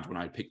the ground when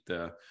I pick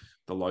the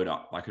load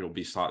up. Like it'll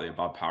be slightly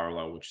above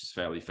parallel, which is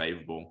fairly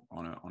favorable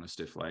on a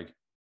stiff leg.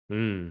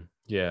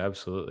 Yeah,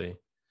 absolutely.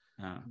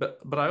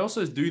 But I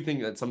also do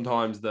think that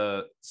sometimes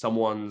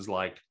someone's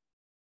like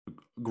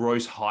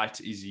gross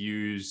height is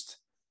used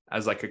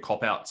as like a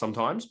cop out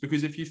sometimes,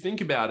 because if you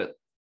think about it,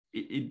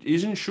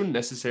 it shouldn't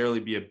necessarily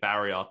be a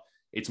barrier.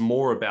 It's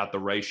more about the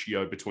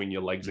ratio between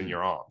your legs and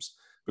your arms,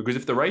 because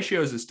if the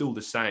ratios are still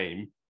the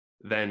same,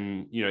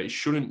 then, you know, it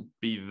shouldn't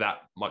be that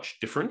much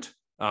different.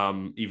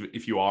 Even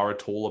if you are a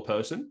taller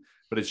person,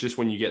 but it's just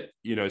when you get,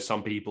 you know,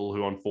 some people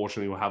who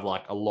unfortunately will have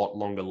like a lot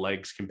longer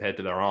legs compared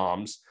to their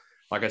arms.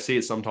 Like I see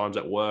it sometimes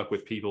at work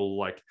with people,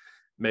 like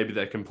maybe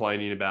they're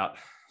complaining about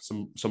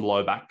some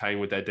low back pain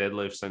with their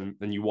deadlifts,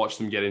 and you watch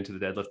them get into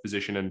the deadlift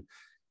position, and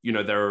you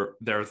know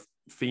their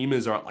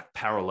femurs are at like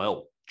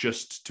parallel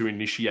just to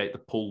initiate the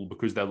pull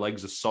because their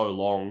legs are so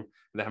long and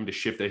they're having to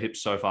shift their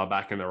hips so far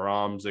back, and their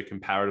arms are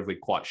comparatively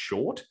quite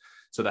short,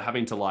 so they're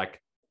having to like,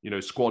 you know,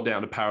 squat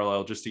down to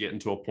parallel just to get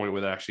into a point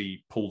where they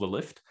actually pull the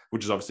lift,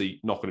 which is obviously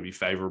not going to be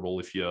favorable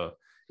if you're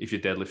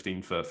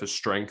deadlifting for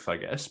strength, I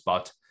guess.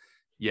 But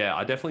yeah,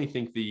 I definitely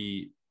think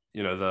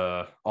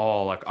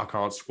like I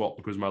can't squat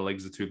because my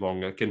legs are too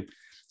long, it can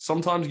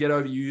sometimes get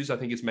overused. I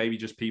think it's maybe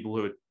just people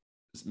who are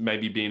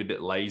maybe being a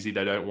bit lazy.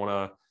 They don't want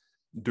to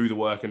do the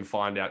work and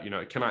find out, you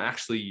know, can I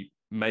actually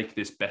make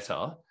this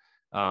better?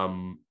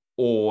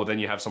 Or then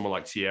you have someone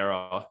like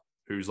Tierra,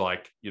 who's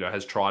like, you know,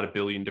 has tried a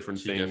billion different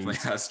things.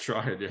 Definitely has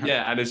tried.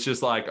 Yeah. And it's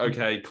just like,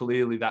 okay,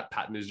 clearly that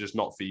pattern is just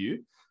not for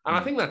you. And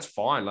I think that's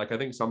fine. Like, I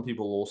think some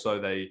people also,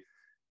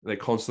 they're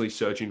constantly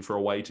searching for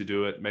a way to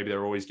do it. Maybe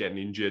they're always getting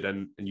injured,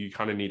 and you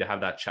kind of need to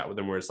have that chat with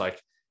them where it's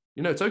like,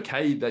 you know, it's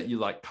okay that you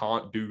like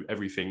can't do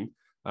everything.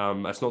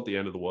 That's not the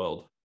end of the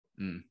world.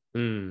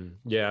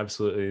 Yeah,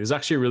 absolutely. There's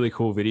actually a really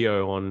cool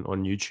video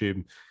on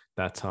YouTube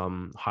that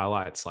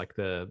highlights like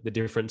the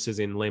differences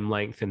in limb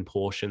length and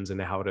portions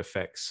and how it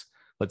affects,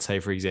 let's say,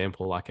 for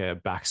example, like a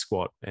back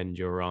squat and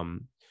your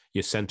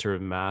center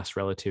of mass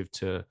relative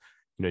to,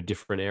 you know,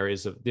 different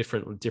areas of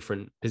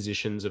different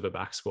positions of a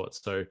back squat.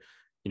 So,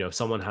 you know, if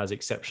someone has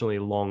exceptionally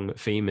long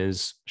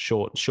femurs,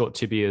 short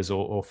tibias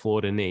or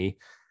floored knee,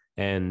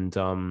 and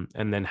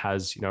then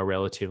has, you know,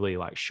 relatively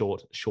like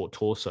short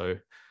torso,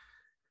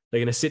 they're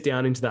going to sit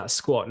down into that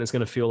squat and it's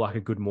going to feel like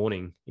a good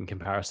morning in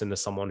comparison to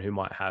someone who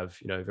might have,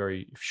 you know,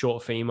 very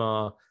short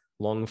femur,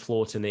 long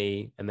floor to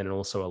knee, and then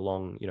also a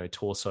long, you know,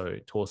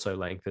 torso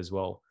length as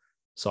well.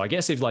 So I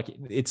guess if like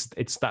it's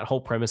that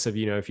whole premise of,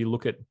 you know, if you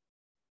look at,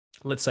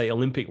 let's say,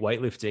 Olympic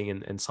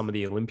weightlifting and some of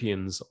the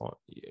Olympians,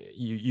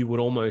 you would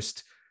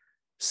almost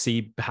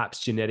see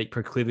perhaps genetic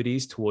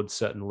proclivities towards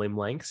certain limb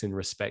lengths in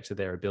respect to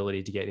their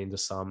ability to get into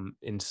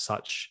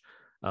such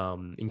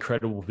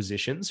incredible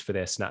positions for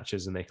their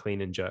snatches and their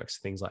clean and jerks,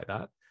 things like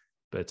that.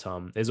 But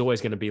there's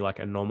always going to be like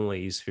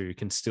anomalies who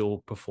can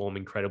still perform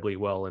incredibly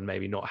well and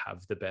maybe not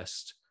have the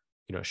best,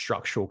 you know,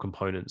 structural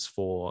components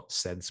for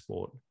said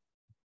sport.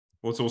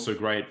 Well, it's also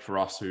great for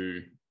us who,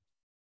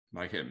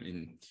 like, I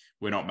mean,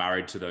 we're not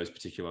married to those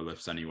particular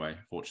lifts anyway,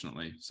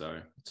 fortunately. So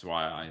that's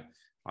why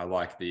I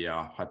like the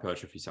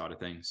hypertrophy side of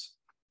things.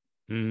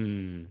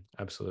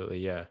 Absolutely,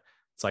 yeah.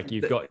 It's like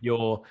you've got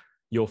your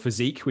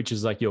physique, which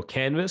is like your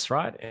canvas,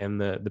 right? And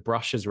the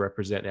brushes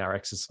represent our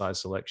exercise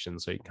selection.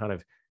 So you kind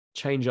of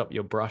change up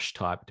your brush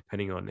type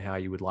depending on how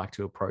you would like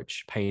to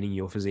approach painting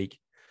your physique.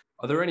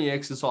 Are there any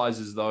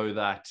exercises though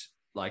that,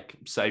 like,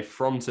 say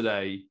from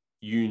today,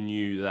 you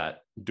knew that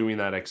doing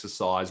that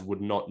exercise would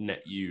not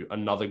net you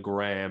another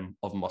gram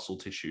of muscle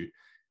tissue?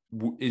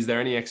 Is there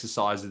any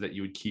exercises that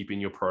you would keep in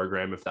your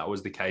program if that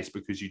was the case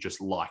because you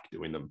just like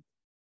doing them?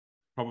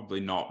 Probably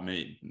not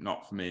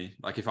for me.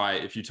 Like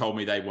if you told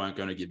me they weren't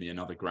going to give me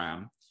another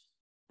gram,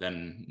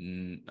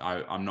 then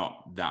I'm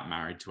not that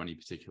married to any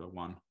particular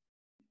one.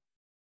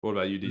 What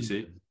about you,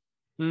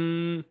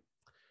 DC?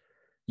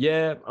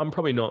 Yeah, I'm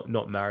probably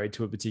not married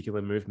to a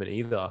particular movement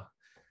either.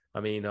 I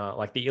mean,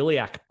 like the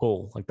iliac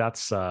pull, like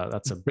that's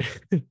a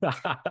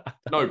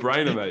no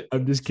brainer, mate.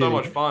 I'm just kidding. So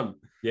much fun.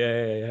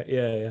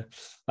 Yeah.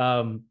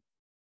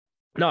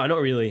 No,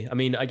 not really. I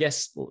mean, I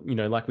guess, you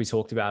know, like we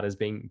talked about as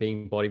being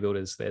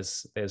bodybuilders,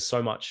 there's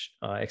so much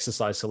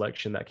exercise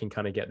selection that can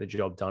kind of get the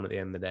job done at the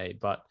end of the day.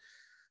 But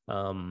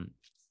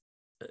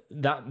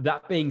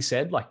that being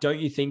said, like, don't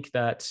you think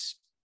that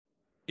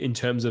in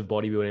terms of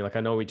bodybuilding, like I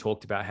know we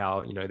talked about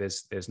how, you know,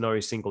 there's no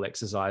single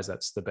exercise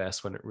that's the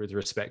best with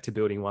respect to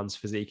building one's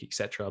physique,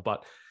 etc.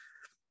 But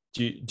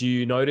do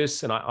you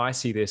notice, and I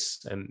see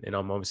this, and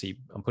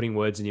I'm putting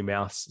words in your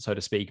mouth, so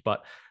to speak,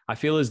 but I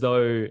feel as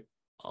though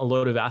a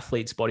lot of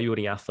athletes,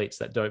 bodybuilding athletes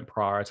that don't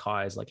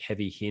prioritize like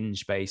heavy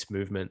hinge based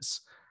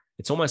movements,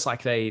 it's almost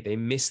like they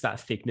miss that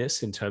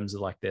thickness in terms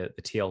of like the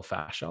TL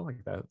fascia,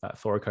 like that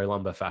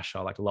thoracolumbar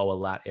fascia, like lower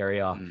lat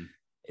area.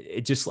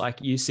 It just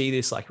like you see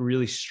this like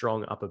really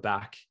strong upper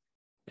back,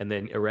 and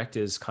then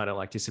erectors kind of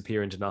like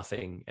disappear into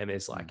nothing. And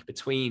there's like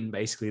between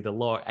basically the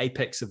lower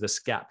apex of the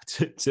scap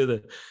to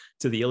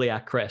the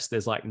iliac crest,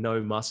 there's like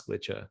no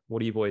musculature. What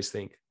do you boys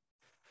think?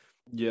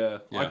 Yeah,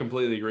 I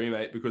completely agree,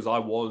 mate, because I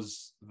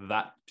was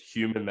that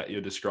human that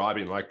you're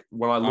describing. Like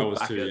when I look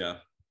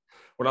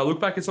when I look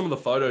back at some of the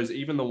photos,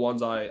 even the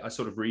ones I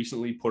sort of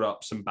recently put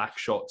up some back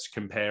shots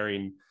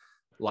comparing,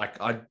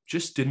 like I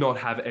just did not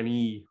have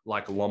any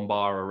like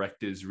lumbar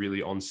erectors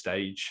really on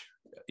stage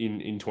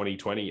in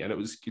 2020. And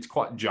it's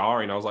quite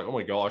jarring. I was like, oh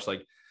my gosh,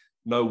 like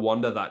no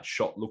wonder that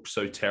shot looked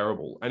so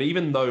terrible. And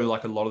even though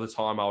like a lot of the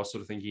time I was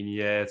sort of thinking,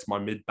 yeah, it's my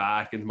mid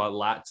back and my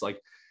lats, like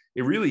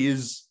it really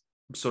is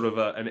sort of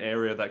an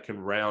area that can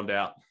round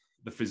out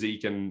the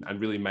physique and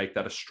really make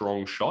that a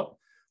strong shot.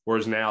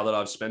 Whereas now that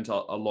I've spent a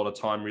lot of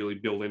time really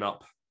building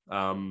up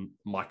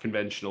my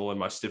conventional and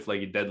my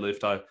stiff-legged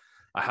deadlift,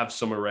 I have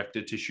some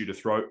erector tissue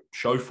to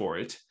show for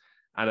it.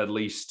 And at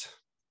least,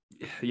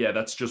 yeah,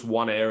 that's just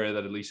one area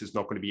that at least is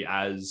not going to be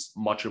as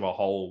much of a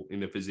hole in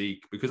the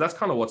physique, because that's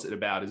kind of what's it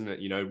about, isn't it?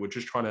 You know, we're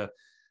just trying to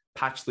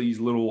patch these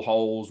little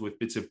holes with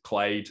bits of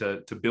clay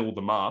to build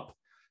them up.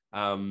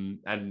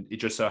 And it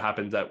just so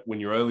happens that when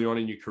you're early on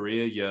in your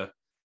career, you're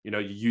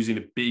using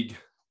a big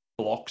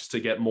blocks to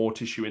get more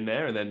tissue in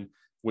there. And then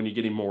when you're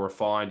getting more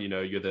refined,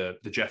 you're the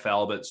Jeff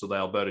Alberts or the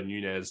Alberto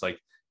Nunez, like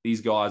these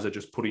guys are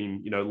just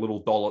putting, little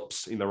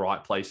dollops in the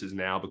right places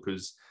now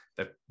because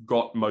they've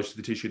got most of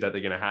the tissue that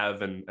they're going to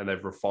have and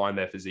they've refined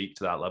their physique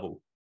to that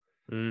level.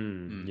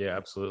 Yeah,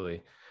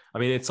 absolutely. I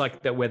mean, it's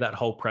like that where that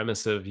whole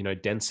premise of,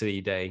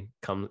 density day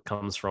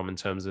comes from in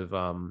terms of,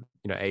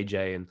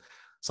 AJ and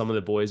some of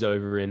the boys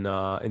over in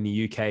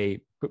the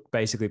UK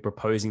basically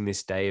proposing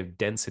this day of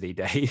density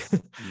day,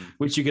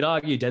 which you could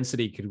argue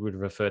density would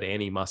refer to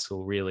any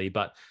muscle really.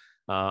 But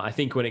I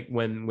think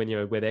when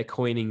where they're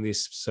coining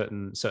this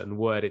certain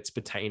word, it's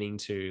pertaining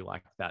to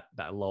like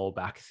that lower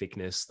back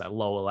thickness, that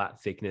lower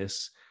lat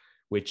thickness,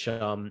 which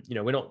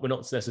we're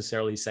not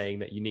necessarily saying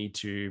that you need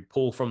to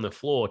pull from the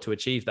floor to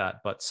achieve that,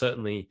 but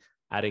certainly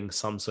adding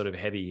some sort of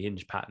heavy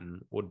hinge pattern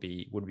would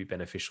be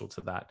beneficial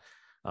to that.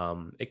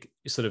 It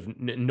sort of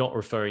not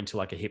referring to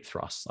like a hip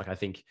thrust. Like I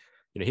think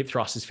hip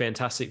thrust is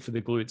fantastic for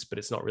the glutes, but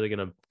it's not really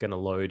going to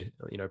load,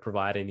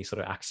 provide any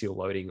sort of axial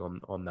loading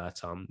on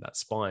that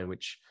spine,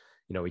 which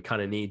we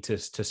kind of need to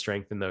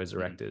strengthen those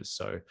erectors.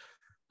 So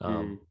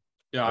I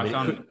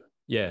found.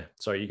 Yeah,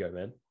 sorry, you go,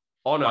 man.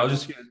 Oh no, I was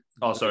just gonna.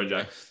 Oh, sorry,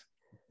 Jay.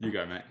 You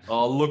go, mate.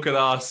 Oh, look at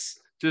us.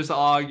 Just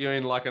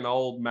arguing like an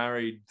old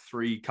married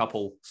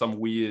couple, some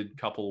weird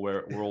couple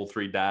where we're all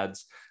three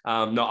dads.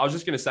 No, I was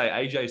just going to say,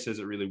 AJ says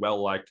it really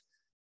well. Like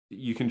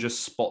you can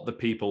just spot the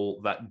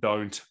people that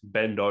don't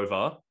bend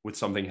over with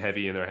something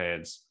heavy in their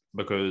hands,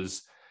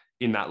 because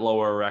in that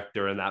lower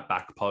erector and that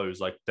back pose,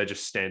 like they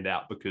just stand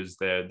out because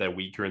they're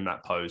weaker in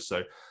that pose.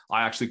 So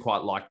I actually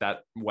quite like that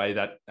way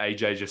that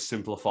AJ just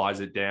simplifies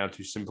it down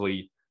to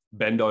simply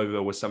bend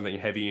over with something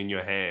heavy in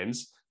your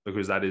hands,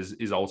 because that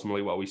is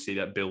ultimately what we see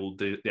that build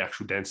the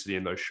actual density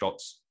in those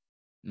shots.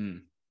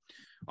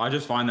 I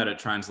just find that it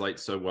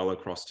translates so well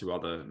across to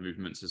other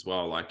movements as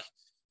well. Like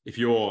if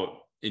you're,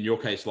 in your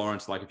case,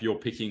 Lawrence, like if you're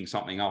picking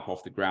something up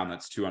off the ground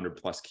that's 200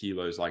 plus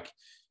kilos, like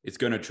it's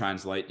going to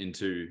translate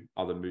into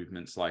other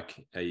movements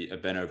like a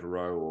bent over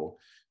row or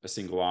a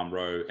single arm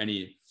row.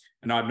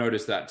 And I've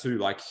noticed that too,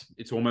 like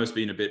it's almost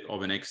been a bit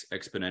of an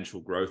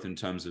exponential growth in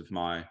terms of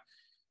my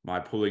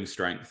pulling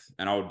strength.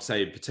 And I would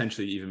say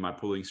potentially even my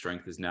pulling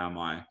strength is now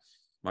my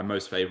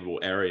most favorable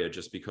area,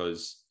 just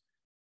because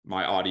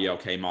my RDL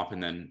came up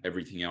and then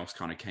everything else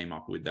kind of came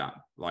up with that.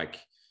 Like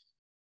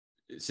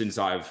since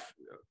I've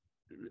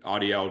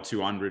RDL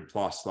 200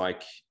 plus,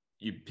 like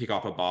you pick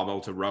up a barbell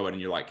to row it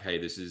and you're like, hey,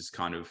 this is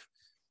kind of,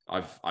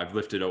 I've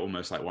lifted it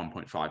almost like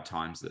 1.5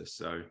 times this.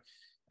 So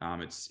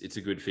it's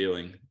a good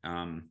feeling.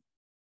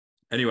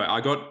 Anyway,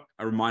 I got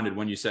reminded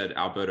when you said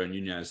Alberto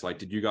Nunez, like,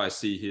 did you guys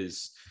see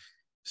his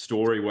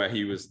story where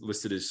he was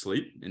listed as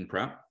sleep in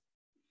prep?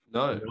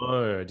 No,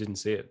 I didn't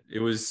see it. It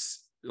was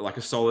like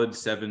a solid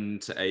 7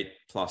 to 8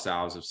 plus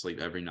hours of sleep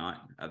every night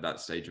at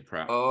that stage of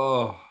prep.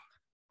 Oh,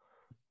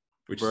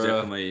 which is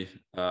definitely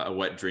a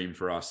wet dream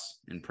for us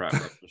in prep,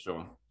 that's for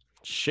sure.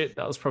 Shit,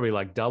 that was probably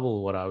like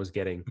double what I was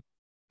getting.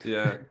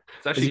 Yeah,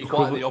 it's actually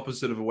quite the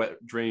opposite of a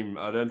wet dream.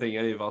 I don't think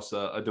any of us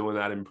are doing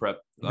that in prep.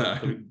 No.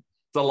 It's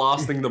the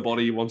last thing the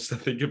body wants to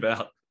think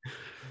about.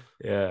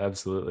 Yeah,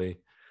 absolutely.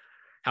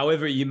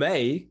 However, you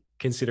may,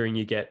 considering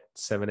you get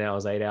 7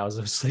 hours, 8 hours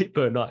of sleep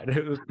per night,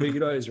 who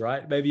knows,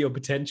 right? Maybe your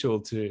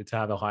potential to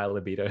have a higher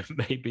libido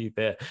may be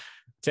there.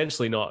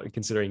 Potentially not,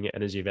 considering your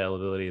energy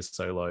availability is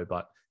so low.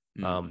 But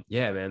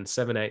yeah, man,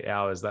 7, 8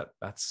 hours,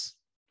 that's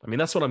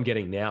what I'm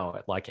getting now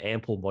at like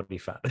ample body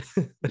fat.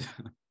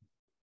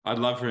 I'd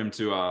love for him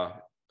to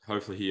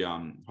hopefully he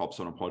hops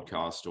on a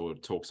podcast or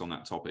talks on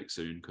that topic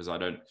soon, because I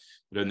don't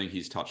think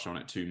he's touched on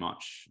it too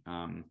much.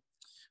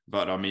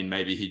 But I mean,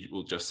 maybe he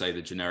will just say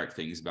the generic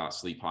things about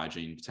sleep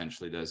hygiene.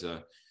 Potentially there's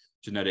a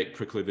genetic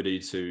proclivity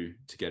to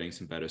getting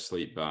some better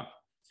sleep. But I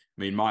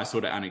mean, my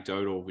sort of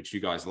anecdotal, which you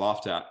guys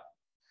laughed at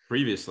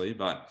previously,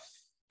 but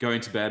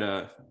going to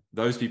bed,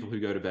 those people who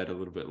go to bed a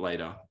little bit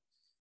later,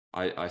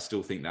 I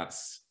still think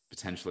that's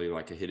potentially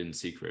like a hidden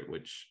secret,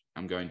 which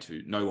I'm going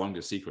to no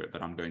longer secret,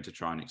 but I'm going to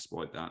try and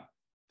exploit that.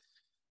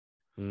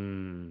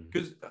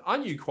 Because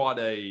aren't you quite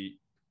a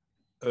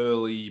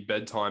early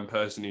bedtime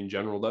person in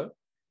general though?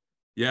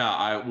 Yeah,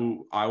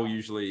 I will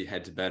usually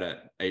head to bed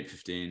at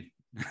 8:15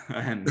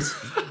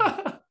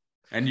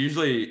 and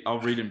usually I'll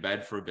read in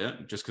bed for a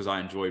bit just because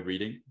I enjoy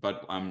reading,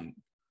 but I'm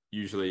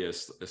usually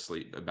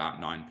asleep about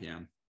 9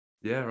 p.m.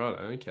 Yeah, right.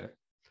 Okay.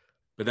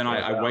 But then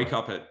I wake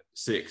up at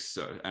 6,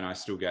 and I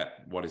still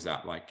get, what is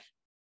that, like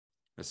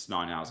that's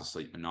 9 hours of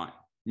sleep a night.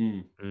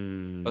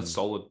 That's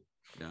solid.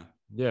 Yeah.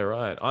 Yeah,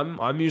 right.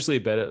 I'm usually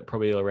bed at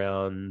probably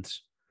around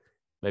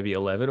maybe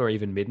 11 or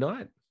even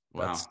midnight.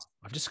 Wow.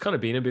 I've just kind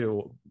of been a bit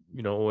of,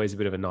 always a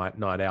bit of a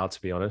night owl,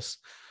 to be honest.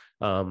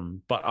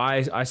 But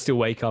I still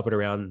wake up at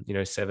around,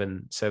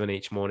 7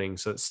 each morning.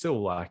 So it's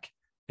still like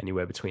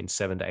anywhere between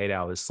 7 to 8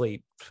 hours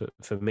sleep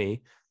for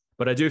me.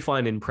 But I do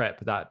find in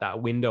prep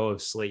that window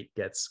of sleep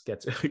gets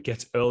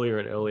gets earlier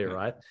and earlier, Okay.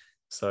 right?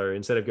 So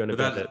instead of going to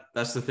bed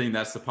that's the thing.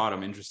 That's the part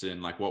I'm interested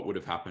in. Like, what would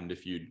have happened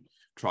if you'd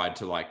tried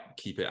to like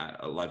keep it at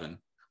 11?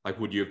 Like,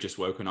 would you have just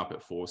woken up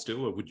at 4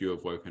 still, or would you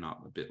have woken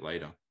up a bit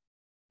later?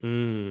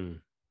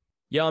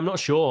 Yeah, I'm not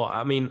sure.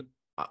 I mean,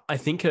 I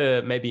think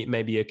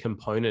maybe a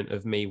component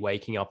of me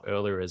waking up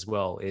earlier as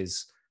well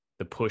is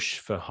the push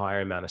for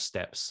higher amount of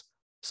steps.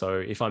 So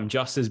if I'm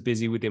just as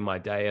busy within my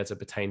day as it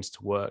pertains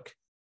to work,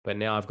 but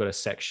now I've got a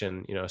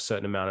section, a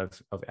certain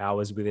amount of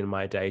hours within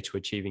my day to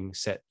achieving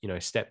set,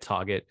 step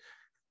target,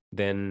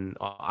 then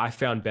I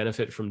found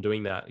benefit from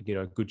doing that,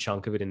 a good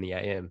chunk of it in the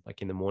AM,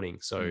 like in the morning.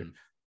 So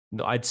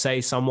I'd say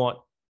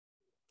somewhat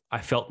I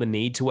felt the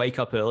need to wake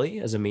up early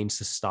as a means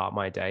to start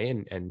my day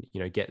and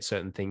get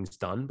certain things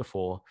done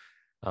before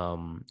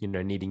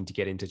needing to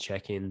get into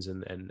check-ins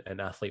and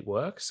athlete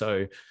work.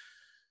 So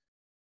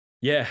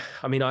yeah,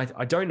 I mean,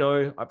 I don't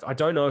know. I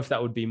don't know if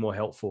that would be more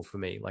helpful for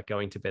me, like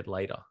going to bed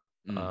later.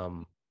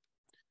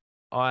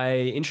 I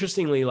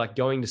interestingly, like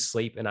going to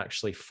sleep and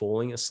actually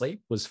falling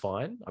asleep was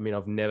fine. I mean,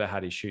 I've never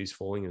had issues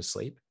falling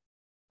asleep.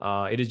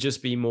 It'd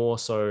just be more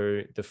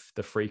so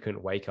the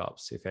frequent wake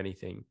ups, if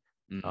anything.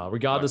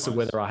 Regardless of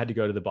whether I had to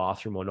go to the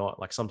bathroom or not.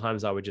 Like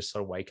sometimes I would just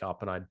sort of wake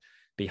up and I'd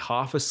be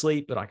half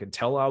asleep, but I could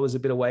tell I was a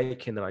bit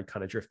awake, and then I'd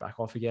kind of drift back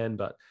off again.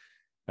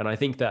 And I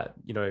think that,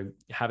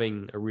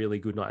 having a really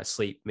good night's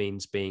sleep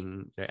means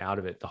being out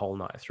of it the whole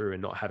night through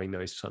and not having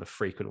those sort of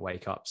frequent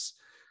wake ups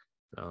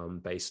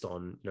based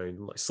on,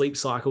 like sleep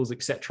cycles,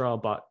 etc.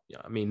 But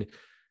I mean,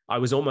 I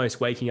was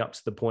almost waking up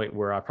to the point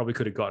where I probably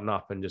could have gotten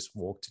up and just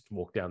walked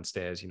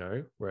downstairs,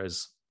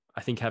 whereas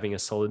I think having a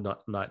solid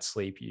night's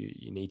sleep,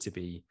 you need to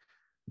be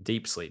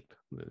deep sleep,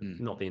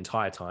 not the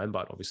entire time,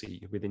 but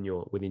obviously within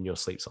your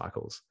sleep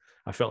cycles.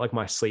 I felt like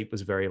my sleep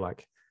was very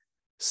like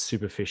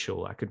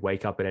superficial. I could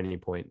wake up at any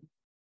point.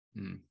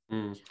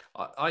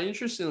 I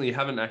interestingly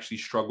haven't actually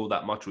struggled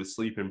that much with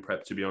sleep in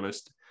prep, to be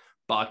honest,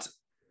 but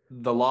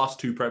the last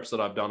 2 preps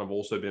that I've done have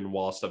also been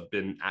whilst I've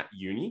been at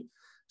uni.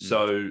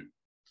 So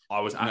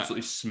I was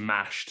absolutely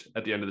smashed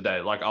at the end of the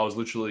day. Like I was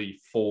literally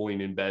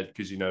falling in bed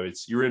because,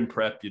 you're in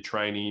prep, you're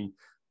training,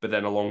 but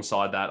then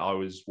alongside that, I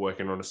was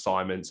working on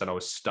assignments and I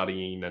was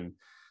studying, and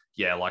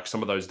yeah, like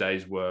some of those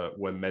days were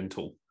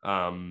mental.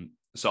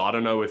 So I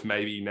don't know if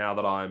maybe now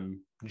that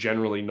I'm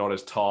generally not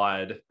as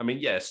tired, I mean,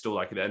 yeah, still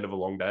like at the end of a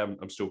long day,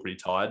 I'm still pretty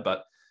tired,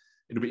 but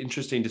it'll be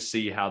interesting to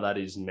see how that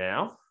is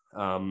now,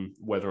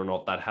 whether or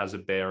not that has a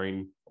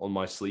bearing on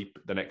my sleep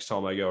the next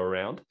time I go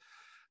around.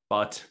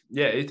 But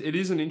yeah, it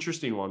is an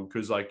interesting one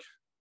because like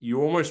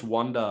you almost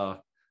wonder,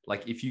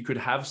 like if you could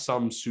have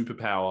some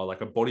superpower,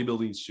 like a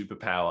bodybuilding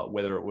superpower,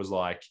 whether it was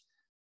like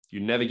you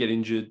never get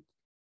injured,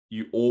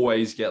 you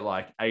always get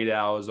like 8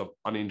 hours of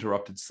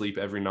uninterrupted sleep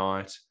every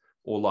night,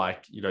 or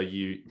like,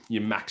 you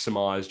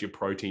maximized your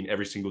protein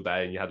every single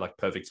day and you had like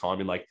perfect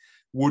timing. Like,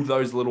 would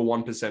those little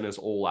 1%ers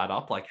all add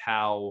up? Like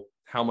how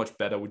much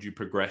better would you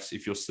progress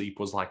if your sleep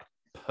was like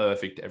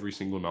perfect every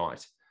single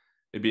night?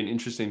 It'd be an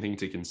interesting thing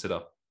to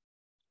consider.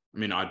 I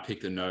mean, I'd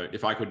pick the note.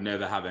 If I could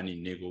never have any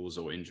niggles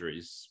or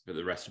injuries for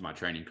the rest of my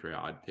training career,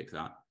 I'd pick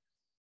that.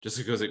 Just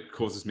because it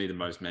causes me the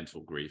most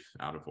mental grief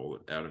out of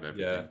everything.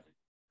 Yeah.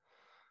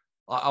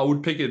 I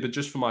would pick it, but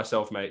just for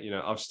myself, mate,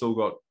 I've still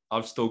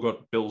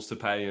got bills to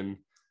pay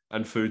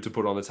and food to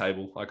put on the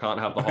table. I can't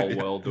have the whole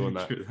world doing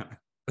that.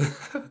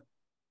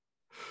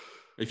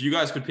 If you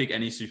guys could pick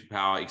any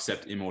superpower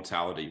except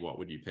immortality, what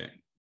would you pick?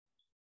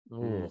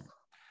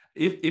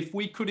 If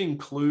we could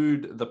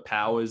include the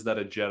powers that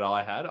a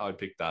Jedi had, I'd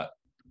pick that.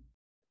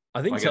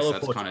 I think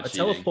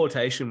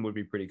teleportation would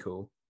be pretty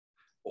cool.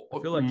 I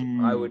feel like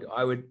I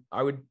would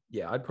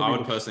I'd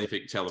probably personally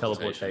pick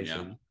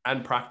teleportation. Yeah.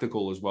 And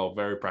practical as well,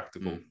 very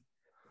practical.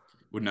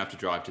 Wouldn't have to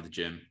drive to the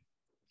gym.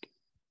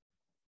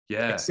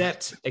 Yeah.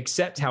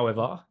 Except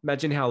however,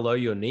 imagine how low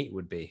your NEAT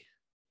would be.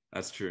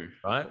 That's true.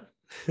 Right?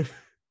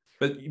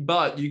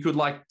 But you could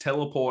like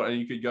teleport and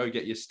you could go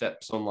get your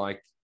steps on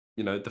like,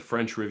 the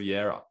French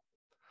Riviera.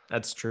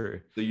 That's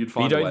true. So you'd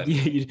find a way.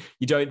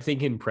 You don't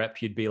think in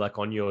prep you'd be like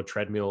on your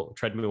treadmill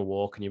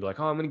walk and you'd be like,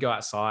 oh, I'm going to go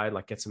outside,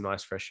 like get some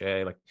nice fresh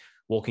air, like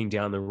walking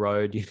down the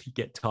road. You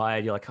get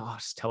tired. You're like, oh,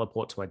 just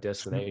teleport to my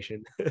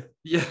destination.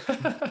 Yeah.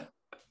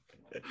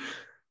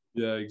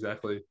 Yeah,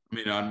 exactly. I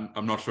mean,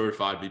 I'm not sure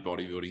if I'd be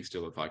bodybuilding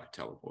still if I could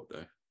teleport though.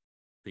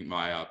 I think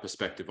my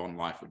perspective on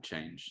life would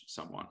change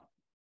somewhat.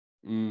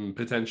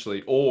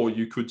 Potentially. Or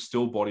you could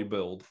still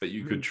bodybuild, but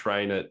you could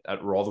train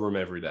at Rotherham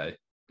every day.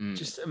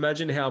 Just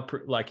imagine how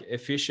like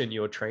efficient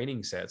your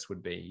training sets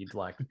would be. You'd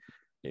like,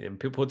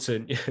 people put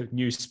a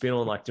new spin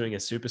on like doing a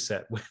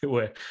superset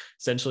where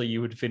essentially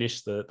you would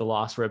finish the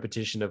last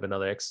repetition of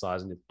another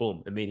exercise and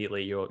boom,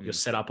 immediately you're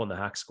set up on the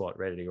hack squat,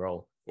 ready to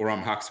roll. Or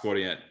I'm hack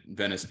squatting at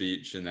Venice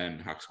Beach and then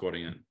hack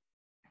squatting at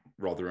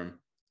Rotherham.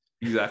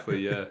 Exactly,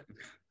 yeah.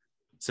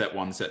 Set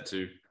 1, set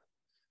 2.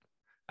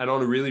 And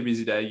on a really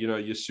busy day, you're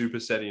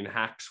supersetting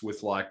hacks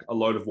with like a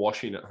load of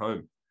washing at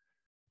home.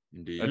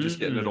 Indeed. And just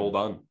getting it all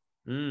done.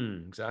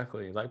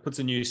 Exactly. Like puts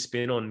a new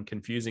spin on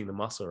confusing the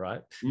muscle,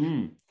 right?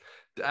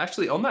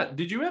 Actually, on that,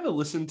 did you ever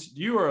listen to,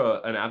 you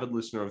are an avid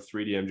listener of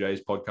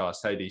 3DMJ's podcast,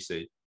 Hey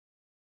DC?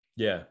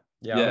 Yeah.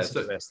 I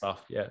listen to their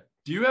stuff. Yeah.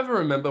 Do you ever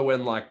remember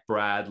when like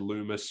Brad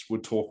Loomis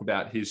would talk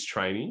about his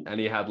training and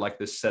he had like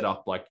this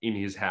setup like in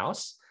his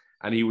house,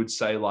 and he would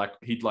say like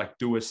he'd like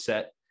do a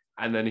set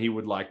and then he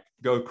would like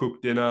go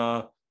cook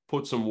dinner,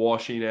 put some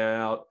washing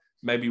out,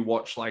 maybe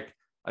watch like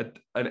an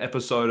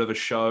episode of a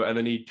show, and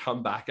then he'd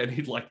come back and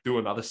he'd like do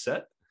another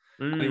set.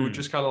 And he would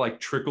just kind of like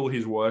trickle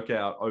his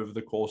workout over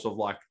the course of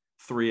like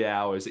 3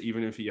 hours,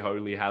 even if he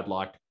only had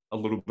like a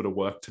little bit of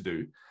work to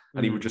do.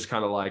 And he would just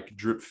kind of like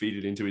drip feed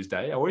it into his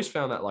day. I always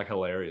found that like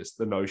hilarious,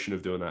 the notion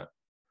of doing that.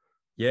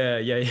 Yeah,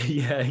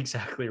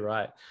 exactly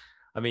right.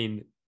 I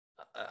mean,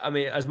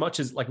 as much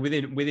as like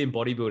within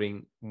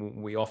bodybuilding,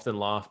 we often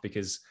laugh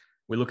because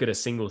we look at a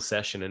single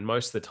session and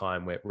most of the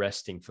time we're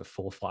resting for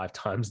 4 or 5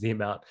 times the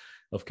amount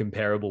of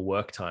comparable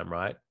work time,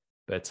 right?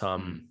 But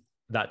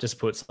that just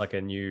puts like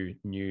a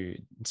new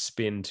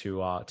spin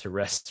to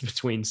rest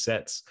between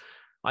sets.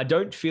 I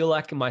don't feel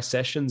like my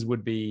sessions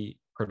would be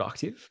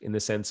productive in the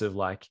sense of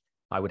like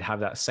I would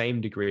have that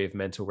same degree of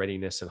mental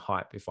readiness and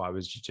hype if I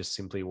was to just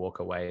simply walk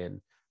away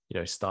and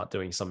start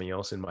doing something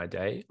else in my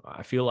day.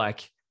 I feel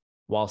like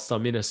whilst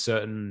I'm in a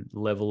certain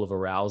level of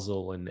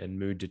arousal and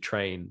mood to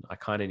train, I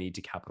kind of need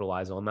to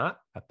capitalize on that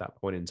at that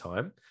point in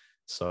time.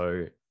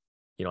 So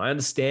I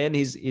understand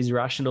his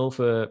rationale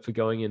for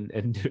going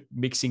and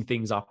mixing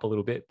things up a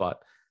little bit,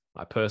 but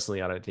I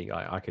don't think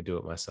I could do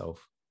it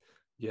myself.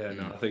 Yeah,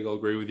 no, I think I'll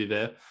agree with you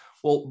there.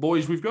 Well,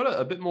 boys, we've got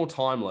a bit more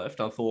time left.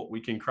 I thought we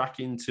can crack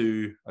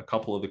into a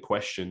couple of the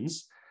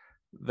questions.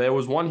 There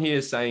was one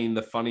here saying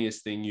the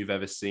funniest thing you've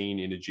ever seen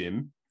in a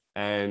gym.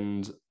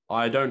 And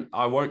I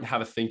won't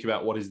have a think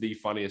about what is the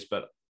funniest,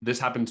 but this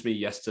happened to me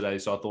yesterday.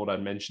 So I thought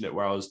I'd mention it,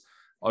 where I was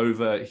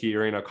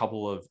overhearing a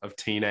couple of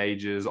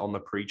teenagers on the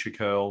preacher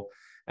curl,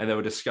 and they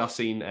were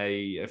discussing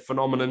a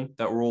phenomenon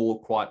that we're all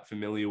quite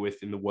familiar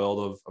with in the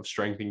world of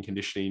strength and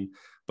conditioning,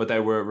 but they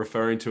were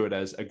referring to it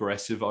as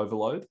aggressive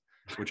overload,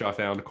 which I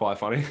found quite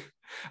funny.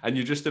 And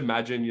you just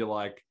imagine you're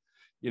like,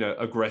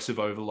 aggressive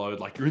overload,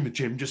 like you're in the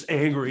gym just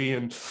angry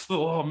and,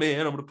 oh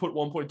man, I'm going to put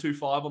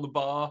 1.25 on the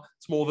bar.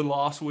 It's more than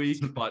last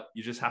week, but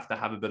you just have to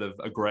have a bit of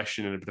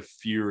aggression and a bit of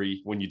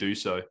fury when you do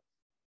so.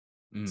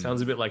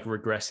 Sounds a bit like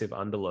regressive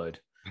underload.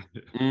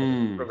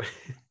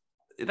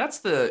 That's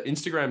the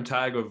Instagram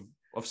tag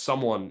of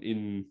someone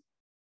in.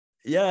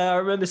 Yeah, I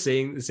remember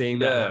seeing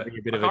that. Having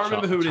a bit of I can't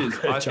remember who it is.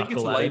 I think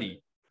it's a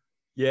lady.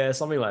 Yeah,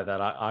 something like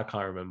that. I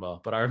can't remember,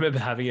 but I remember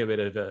having a bit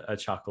of a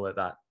chuckle at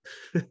that.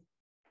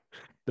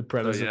 The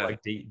premise of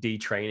like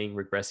detraining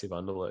regressive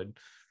underload.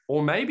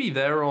 Or maybe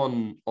they're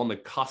on the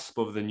cusp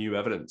of the new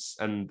evidence,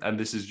 and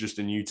this is just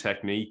a new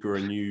technique or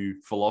a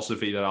new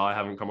philosophy that I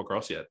haven't come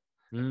across yet.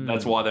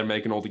 That's why they're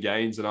making all the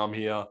gains, and I'm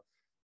here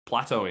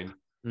plateauing.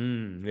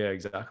 Yeah,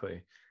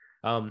 exactly.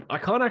 I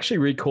can't actually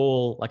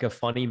recall like a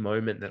funny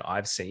moment that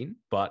I've seen,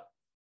 but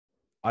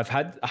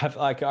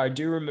I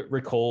do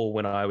recall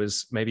when I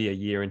was maybe a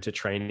year into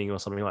training or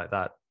something like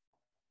that.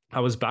 I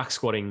was back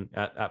squatting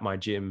at my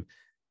gym,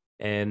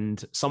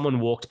 and someone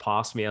walked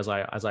past me as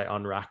I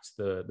unracked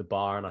the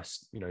bar, and I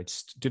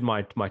just did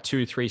my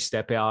 2-3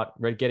 step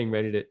out, getting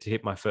ready to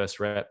hit my first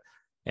rep,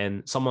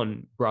 and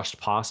someone brushed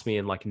past me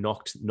and like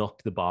knocked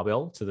the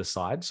barbell to the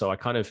side. So I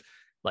kind of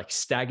like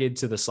staggered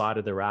to the side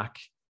of the rack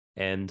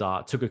and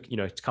took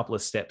a couple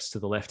of steps to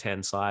the left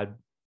hand side.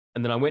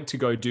 And then I went to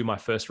go do my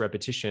first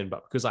repetition,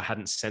 but because I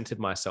hadn't centered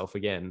myself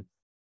again,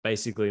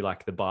 basically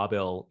like the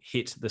barbell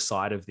hit the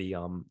side of the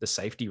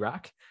safety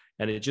rack,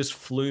 and it just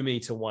flew me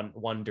to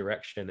one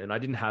direction. And I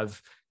didn't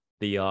have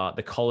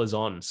the collars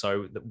on,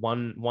 so the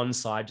one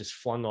side just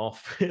flung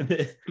off, and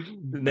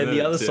then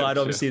the other side,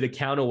 obviously the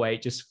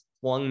counterweight just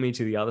flung me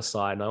to the other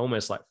side, and I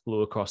almost like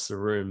flew across the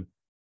room.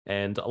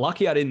 And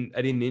lucky I didn't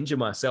injure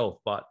myself,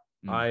 but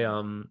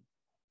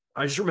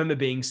I just remember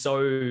being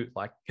so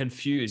like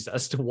confused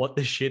as to what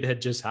the shit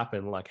had just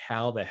happened. Like,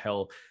 how the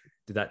hell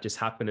did that just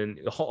happen? And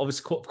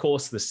obviously, of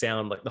course, the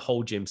sound, like the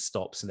whole gym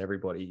stops and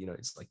everybody,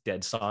 it's like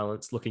dead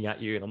silence looking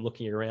at you. And I'm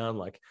looking around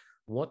like,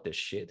 what the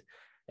shit?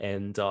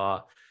 And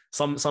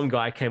some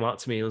guy came up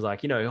to me and was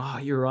like, oh,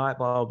 you're right,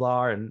 blah, blah,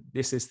 blah. And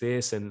this is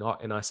this. And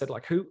I said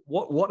like,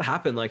 what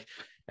happened? Like,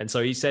 and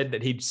so he said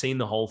that he'd seen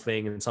the whole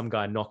thing and some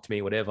guy knocked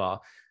me, whatever.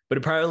 But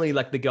apparently,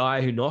 like the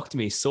guy who knocked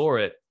me saw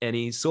it, and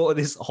he saw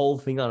this whole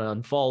thing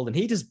unfold, and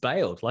he just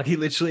bailed. Like he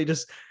literally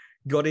just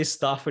got his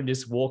stuff and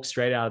just walked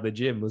straight out of the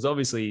gym. Was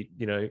obviously,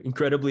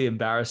 incredibly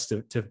embarrassed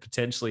to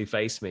potentially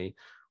face me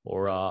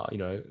or,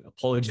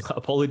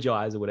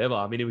 apologize or whatever.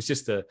 I mean, it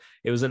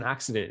was an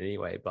accident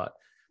anyway. But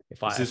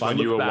if when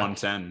you were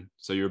 110,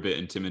 so you're a bit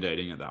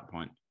intimidating at that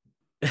point.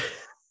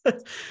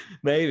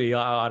 Maybe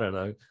I don't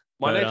know.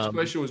 My next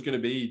question was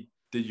going to be,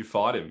 did you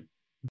fight him?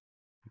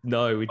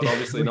 No, we But did.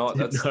 obviously not.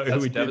 That's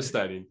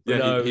devastating. Yeah,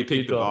 No, he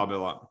picked the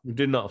barbell up. We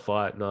did not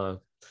fight. No,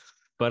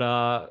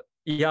 but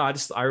yeah,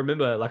 I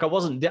remember like I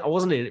wasn't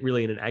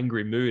really in an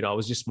angry mood. I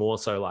was just more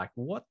so like,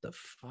 what the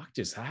fuck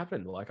just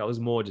happened? Like I was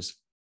more just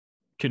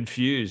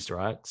confused,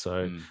 right?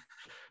 So,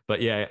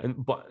 but yeah,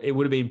 but it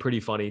would have been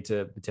pretty funny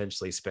to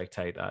potentially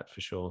spectate that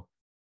for sure.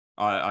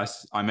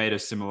 I made a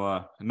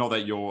similar, not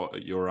that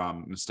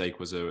your mistake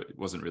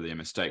wasn't really a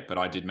mistake, but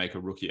I did make a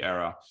rookie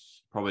error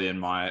probably in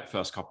my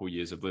first couple of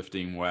years of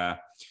lifting where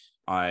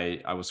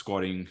I was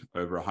squatting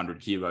over 100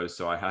 kilos.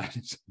 So I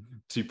had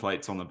 2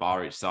 plates on the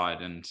bar each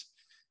side, and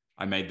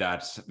I made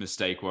that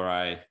mistake where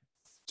I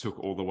took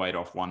all the weight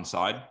off one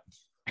side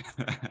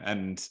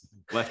and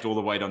left all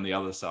the weight on the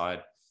other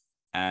side,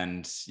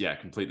 and yeah,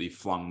 completely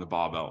flung the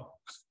barbell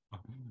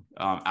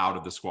out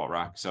of the squat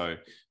rack. So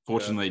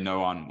fortunately, no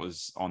one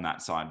was on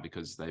that side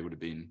because they would have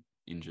been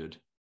injured.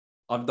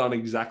 I've done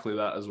exactly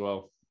that as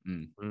well.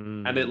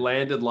 And it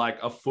landed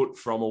like a foot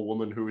from a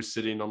woman who was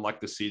sitting on like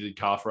the seated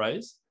calf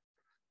raise.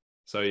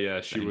 So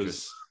yeah, she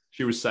was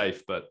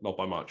safe, but not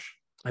by much.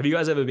 Have you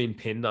guys ever been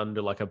pinned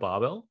under like a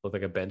barbell with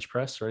like a bench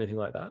press or anything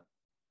like that?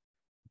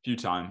 A few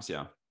times,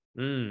 yeah.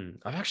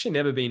 I've actually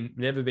never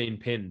been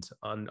pinned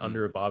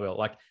under a barbell.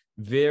 Like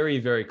very,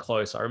 very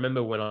close. I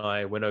remember when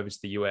I went over to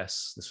the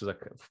US, this was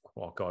like,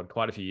 oh God,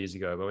 quite a few years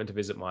ago, but I went to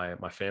visit my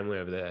family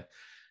over there,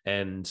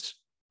 and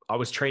I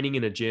was training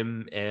in a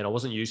gym and I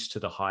wasn't used to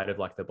the height of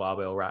like the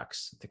barbell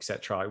racks,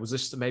 etc. It was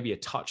just maybe a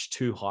touch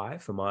too high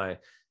for my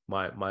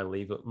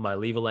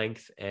lever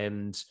length.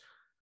 And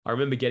I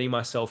remember getting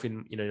myself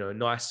in, a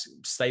nice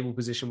stable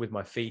position with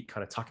my feet,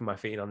 kind of tucking my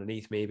feet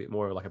underneath me, a bit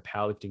more of like a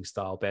powerlifting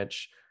style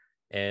bench.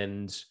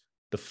 And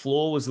the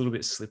floor was a little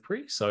bit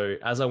slippery. So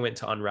as I went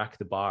to unrack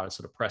the bar and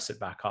sort of press it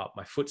back up,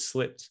 my foot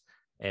slipped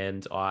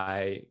and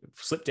I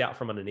slipped out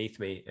from underneath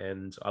me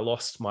and I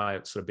lost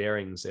my sort of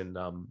bearings, and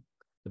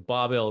the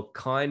barbell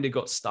kind of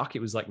got stuck. It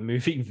was like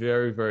moving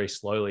very, very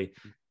slowly.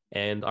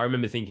 And I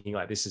remember thinking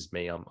like, this is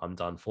me, I'm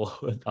done for.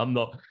 I'm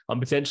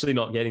potentially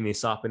not getting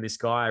this up. And this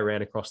guy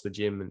ran across the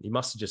gym and he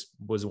must have just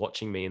was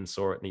watching me and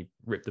saw it, and he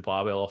ripped the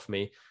barbell off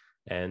me.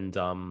 And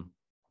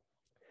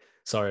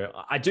so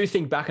I do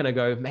think back and I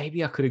go,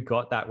 maybe I could have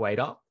got that weight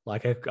up.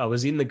 Like I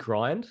was in the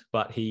grind,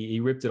 but he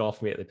ripped it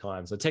off me at the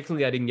time. So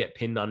technically I didn't get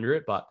pinned under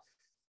it, but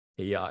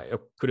it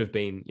could have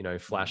been,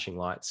 flashing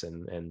lights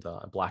and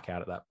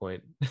blackout at that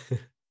point.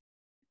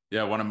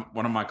 Yeah,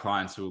 one of my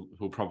clients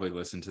who'll probably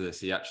listen to this,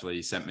 he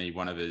actually sent me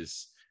one of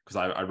his, because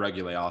I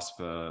regularly ask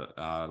for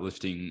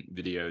lifting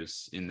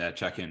videos in their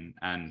check-in,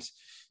 and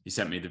he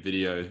sent me the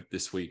video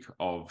this week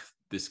of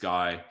this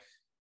guy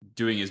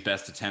doing his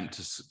best attempt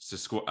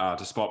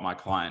to spot my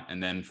client,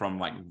 and then from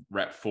like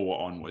rep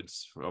 4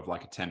 onwards of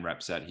like a 10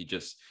 rep set, he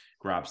just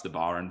grabs the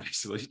bar and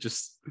basically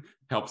just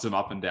helps him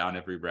up and down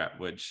every rep.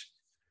 Which,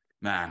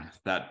 man,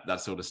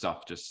 that sort of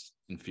stuff just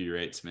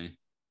infuriates me.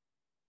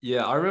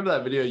 Yeah, I remember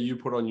that video you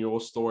put on your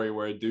story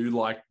where a dude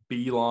like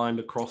beelined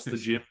across the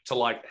gym to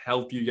like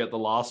help you get the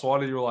last one,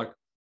 and you were like,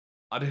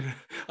 I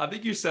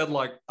think you said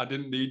like, I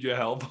didn't need your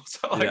help.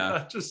 So like,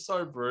 that's just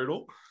so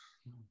brutal.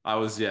 I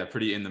was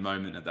pretty in the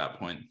moment at that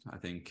point. I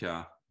think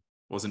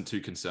wasn't too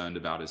concerned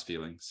about his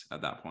feelings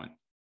at that point.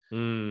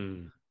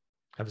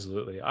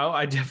 Absolutely.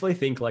 I definitely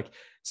think like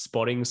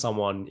spotting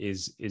someone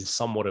is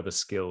somewhat of a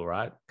skill,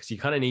 right? Because you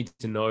kind of need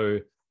to know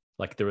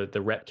like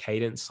the rep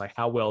cadence, like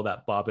how well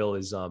that barbell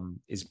is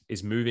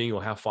moving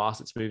or how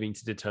fast it's moving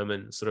to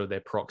determine sort of their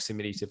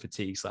proximity to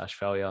fatigue /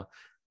 failure.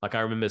 Like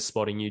I remember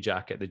spotting you,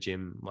 Jack, at the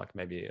gym like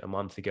maybe a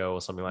month ago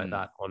or something like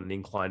that on an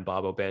inclined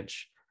barbell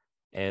bench,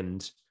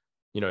 and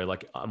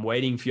like I'm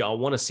waiting for you. I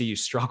want to see you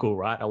struggle,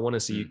 right? I want to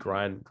see you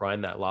grind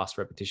that last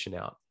repetition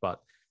out. But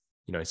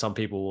some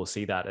people will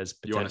see that as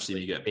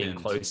potentially being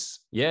close.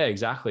 Yeah,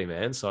 exactly,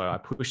 man. So I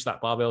pushed that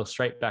barbell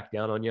straight back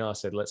down on you. I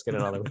said, let's get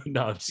another.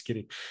 No, I'm just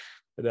kidding.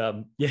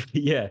 But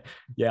yeah.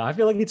 I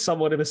feel like it's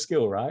somewhat of a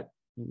skill, right?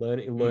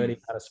 Learning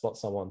how to spot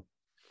someone.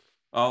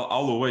 I'll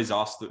always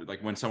ask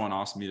like when someone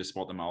asks me to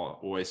spot them, I'll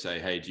always say,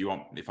 hey,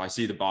 if I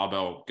see the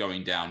barbell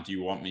going down, do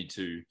you want me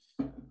to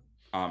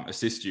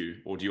assist you,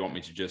 or do you want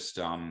me to just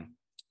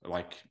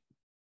like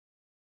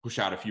push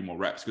out a few more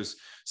reps? Because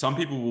some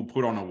people will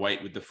put on a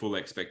weight with the full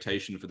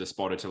expectation for the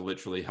spotter to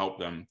literally help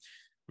them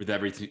with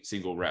every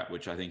single rep,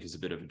 which I think is a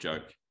bit of a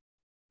joke.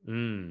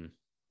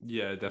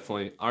 Yeah,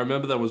 definitely. I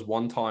remember there was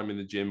one time in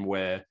the gym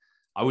where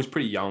I was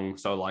pretty young.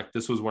 So like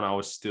this was when I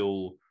was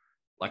still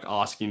like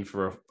asking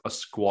for a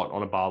squat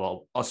on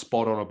a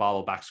spot on a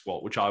barbell back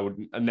squat, which I would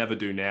never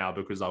do now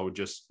because I would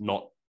just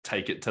not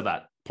take it to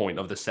that point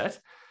of the set.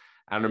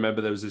 And I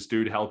remember there was this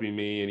dude helping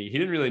me, and he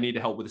didn't really need to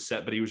help with the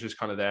set, but he was just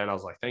kind of there. And I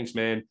was like, thanks,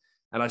 man.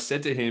 And I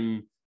said to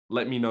him,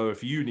 let me know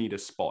if you need a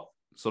spot,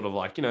 sort of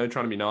like, trying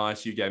to be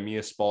nice. You gave me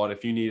a spot.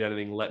 If you need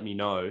anything, let me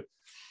know.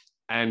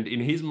 And in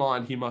his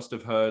mind, he must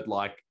have heard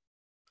like,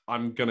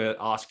 I'm going to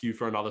ask you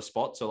for another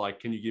spot. So like,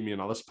 can you give me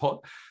another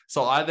spot?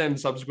 So I then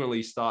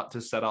subsequently start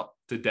to set up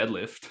to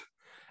deadlift,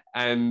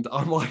 and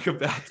I'm like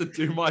about to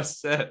do my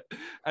set,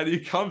 and he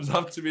comes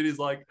up to me and he's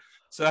like,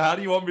 so how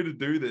do you want me to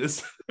do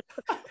this?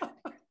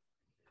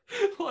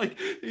 Like,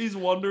 he's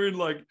wondering,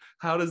 like,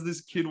 how does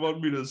this kid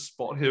want me to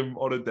spot him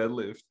on a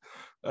deadlift?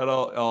 And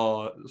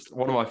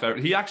one of my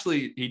favorite.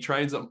 He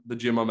trains at the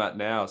gym I'm at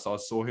now. So I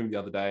saw him the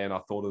other day and I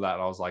thought of that.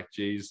 And I was like,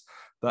 geez,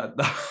 that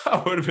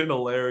would have been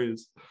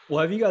hilarious.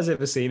 Well, have you guys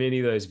ever seen any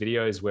of those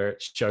videos where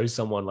it shows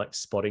someone like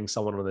spotting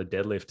someone on the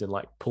deadlift and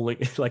like pulling,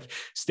 like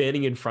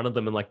standing in front of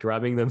them and like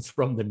grabbing them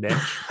from the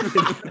neck?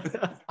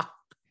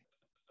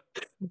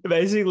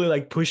 Basically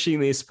like pushing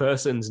this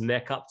person's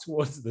neck up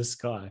towards the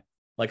sky,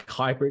 like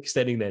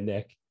hyperextending their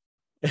neck.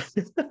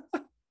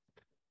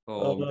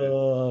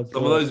 Oh,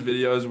 some of those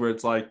videos where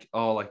it's like,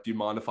 oh, like, do you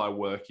mind if I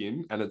work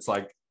in? And it's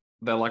like,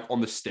 they're like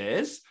on the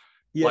stairs,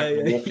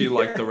 walking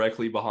like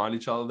directly behind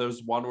each other.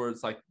 There's one where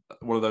it's like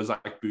one of those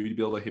like booty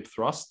builder hip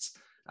thrusts,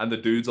 and the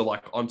dudes are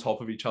like on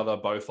top of each other,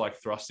 both like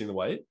thrusting the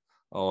weight.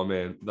 Oh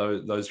man,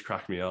 those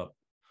crack me up.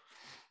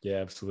 Yeah,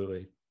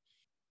 absolutely.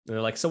 And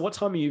they're like, so what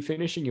time are you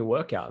finishing your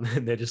workout?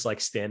 And they're just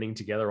like standing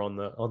together on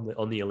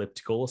the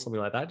elliptical or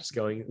something like that, just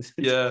going,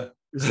 yeah.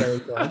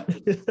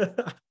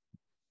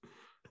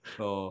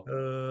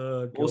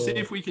 We'll see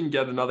if we can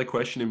get another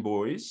question in,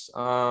 boys.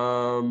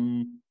 All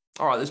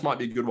right, this might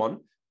be a good one.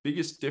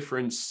 Biggest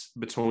difference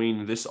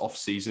between this off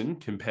season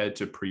compared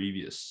to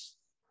previous?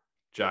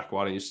 Jack,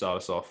 why don't you start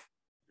us off?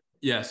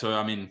 Yeah, so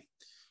I mean,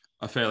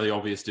 a fairly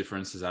obvious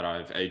difference is that I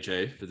have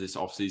AJ for this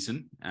off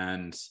season,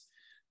 and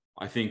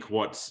I think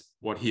what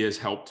he has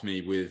helped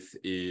me with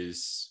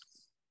is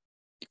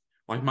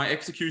like my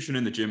execution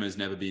in the gym has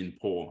never been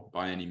poor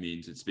by any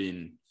means. It's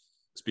been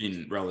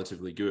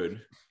relatively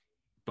good.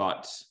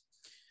 But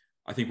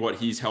I think what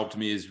he's helped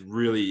me is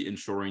really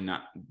ensuring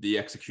that the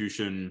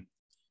execution,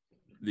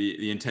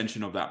 the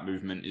intention of that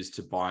movement is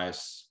to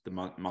bias the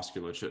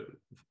musculature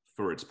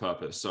for its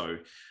purpose. So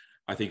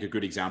I think a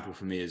good example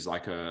for me is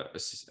like a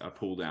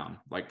pull down.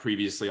 Like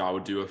previously I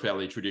would do a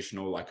fairly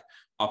traditional like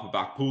upper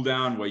back pull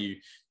down where you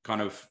kind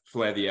of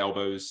flare the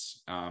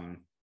elbows and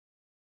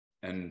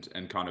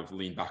kind of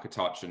lean back a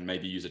touch and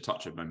maybe use a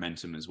touch of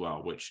momentum as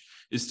well, which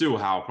is still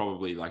how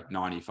probably like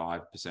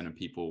 95% of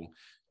people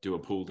do a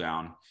pull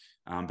down.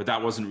 But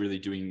that wasn't really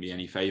doing me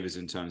any favors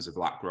in terms of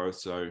lat growth.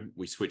 So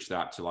we switched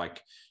that to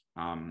like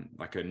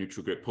a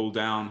neutral grip pull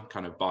down,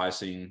 kind of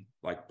biasing,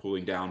 like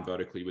pulling down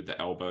vertically with the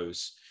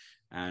elbows,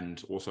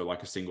 and also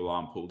like a single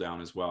arm pull down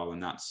as well.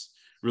 And that's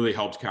really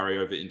helped carry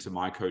over into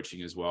my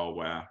coaching as well,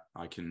 where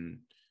I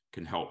can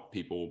help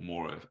people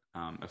more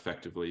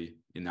effectively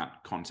in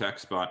that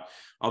context. But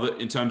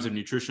in terms of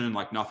nutrition,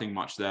 like nothing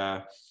much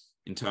there.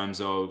 In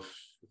terms of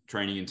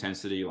training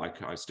intensity,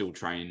 like I still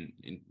train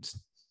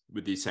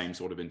with the same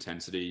sort of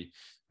intensity.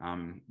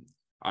 I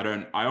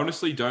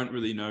honestly don't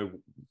really know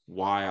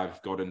why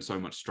I've gotten so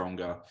much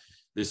stronger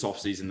this off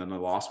season than the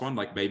last one.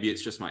 Like maybe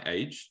it's just my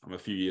age. I'm a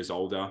few years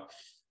older.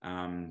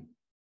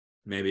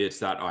 Maybe it's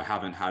that I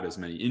haven't had as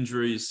many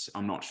injuries.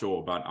 I'm not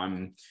sure, but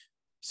I'm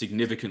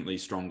significantly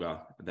stronger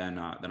than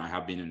I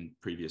have been in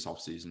previous off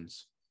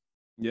seasons.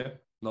 Yeah,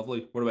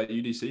 lovely. What about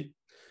you, DC?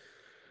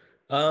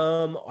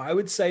 I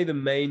would say the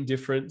main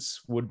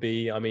difference would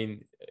be, I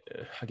mean,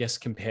 I guess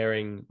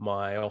comparing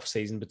my off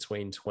season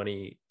between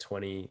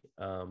 2020,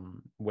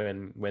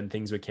 when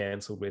things were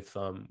cancelled with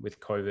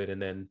COVID, and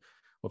then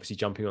obviously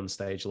jumping on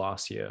stage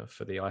last year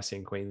for the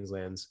ICN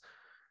Queenslands,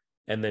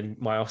 and then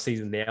my off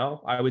season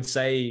now, I would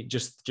say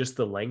just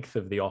the length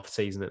of the off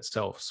season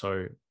itself.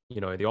 So,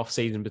 you know, the off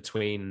season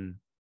between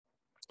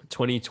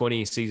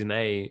 2020 season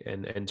A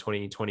and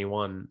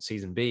 2021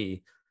 season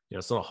B, you know,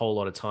 it's not a whole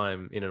lot of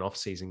time in an off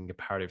season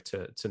comparative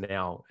to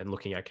now and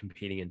looking at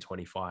competing in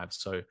 25.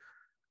 So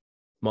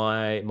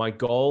my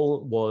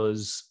goal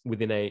was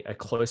within a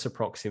closer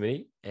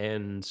proximity.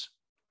 And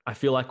I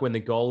feel like when the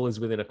goal is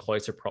within a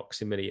closer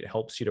proximity, it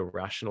helps you to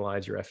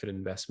rationalize your effort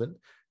investment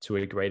to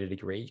a greater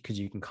degree, because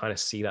you can kind of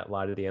see that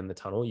light at the end of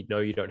the tunnel. You know,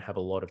 you don't have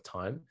a lot of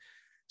time.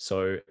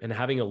 So, and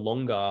having a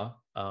longer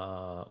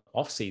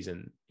off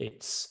season,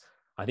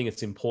 I think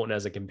it's important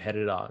as a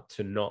competitor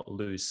to not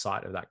lose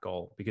sight of that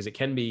goal, because it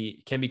can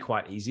be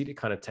quite easy to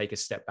kind of take a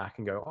step back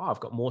and go, oh, I've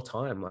got more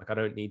time. Like I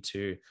don't need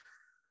to,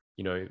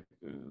 you know,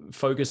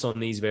 focus on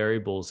these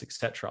variables,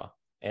 etc.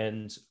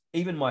 And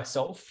even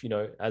myself, you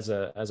know, as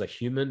a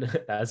human,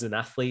 as an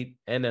athlete,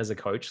 and as a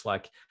coach,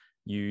 like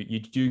you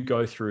do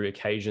go through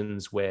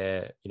occasions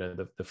where, you know,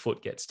 the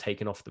foot gets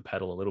taken off the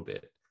pedal a little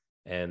bit,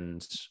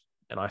 and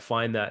I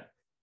find that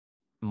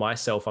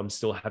myself, I'm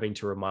still having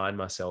to remind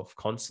myself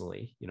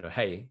constantly, you know,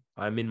 hey,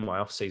 I'm in my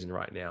off season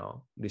right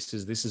now. This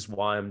is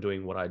why I'm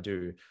doing what I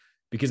do,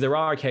 because there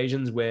are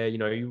occasions where, you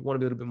know, you want to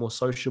be a little bit more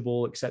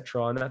sociable,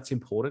 etc., and that's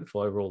important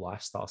for overall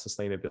lifestyle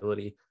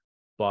sustainability.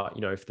 But,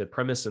 you know, if the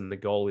premise and the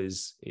goal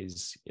is you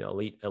know,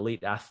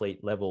 elite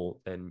athlete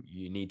level, then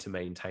you need to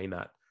maintain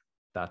that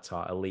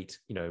elite,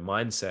 you know,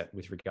 mindset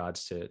with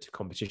regards to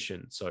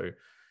competition. So,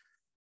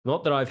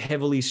 not that I've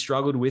heavily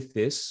struggled with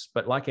this,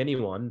 but like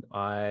anyone,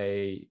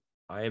 I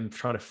am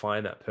trying to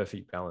find that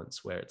perfect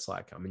balance where it's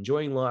like I'm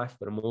enjoying life,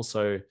 but I'm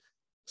also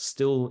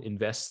still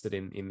invested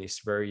in this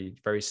very,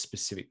 very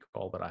specific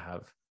goal that I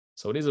have.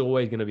 So it is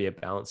always going to be a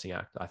balancing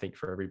act, I think,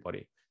 for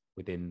everybody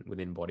within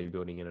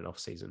bodybuilding in an off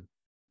season.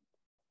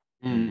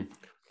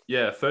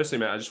 Yeah, firstly,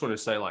 man, I just want to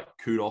say like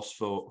kudos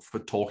for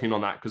talking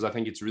on that, because I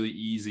think it's really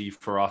easy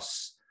for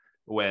us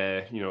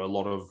where, you know, a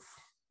lot of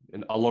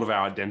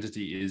our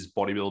identity is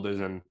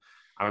bodybuilders, and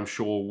I'm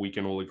sure we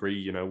can all agree,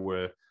 you know,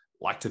 we're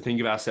like to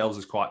think of ourselves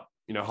as quite,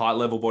 you know, high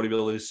level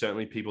bodybuilders,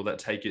 certainly people that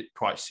take it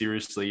quite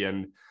seriously.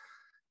 And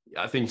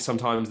I think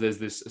sometimes there's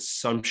this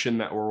assumption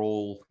that we're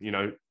all, you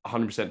know,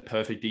 100%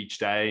 perfect each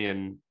day.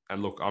 And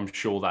look, I'm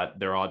sure that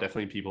there are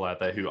definitely people out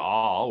there who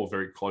are, or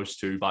very close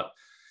to, but,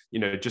 you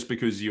know, just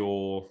because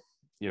you're,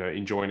 you know,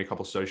 enjoying a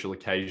couple of social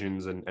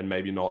occasions and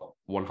maybe not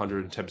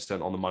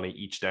 110% on the money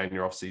each day in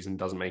your off season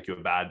doesn't make you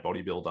a bad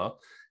bodybuilder.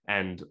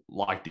 And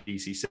like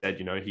DC said,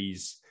 you know,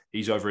 he's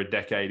over a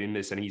decade in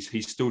this, and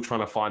he's still trying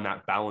to find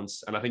that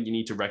balance. And I think you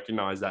need to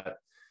recognize that,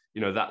 you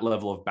know, that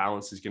level of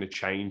balance is going to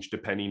change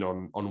depending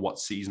on what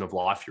season of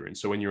life you're in.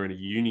 So when you're in a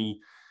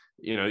uni,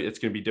 you know, it's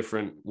going to be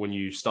different. When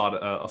you start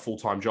a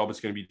full-time job, it's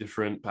going to be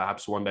different.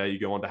 Perhaps one day you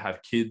go on to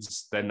have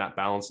kids, then that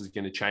balance is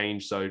going to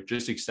change. So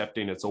just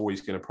accepting it's always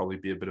going to probably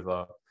be a bit of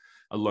a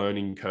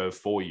learning curve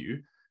for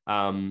you.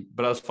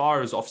 But as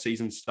far as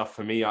off-season stuff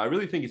for me, I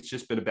really think it's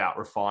just been about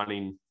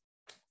refining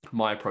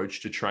my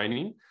approach to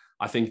training.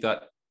 I think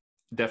that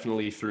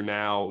definitely through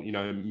now, you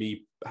know,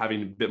 me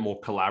having a bit more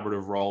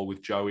collaborative role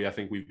with Joey, I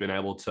think we've been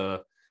able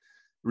to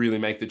really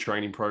make the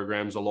training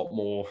programs a lot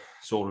more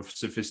sort of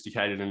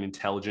sophisticated and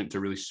intelligent to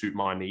really suit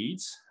my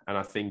needs. And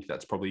I think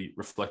that's probably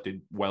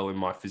reflected well in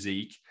my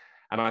physique.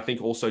 And I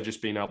think also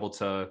just being able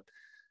to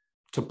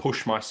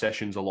push my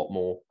sessions a lot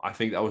more. I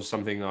think that was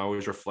something I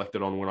always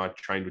reflected on when I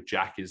trained with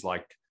Jack, is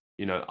like,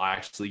 you know, I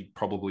actually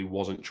probably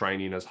wasn't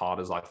training as hard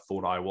as I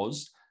thought I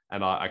was.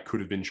 And I could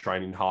have been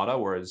training harder.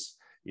 Whereas,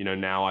 you know,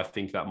 now I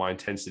think that my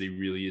intensity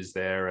really is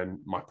there, and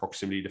my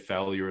proximity to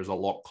failure is a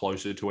lot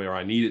closer to where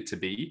I need it to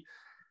be.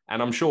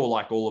 And I'm sure,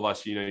 like all of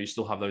us, you know, you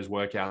still have those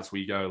workouts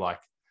where you go like,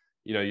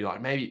 you know, you're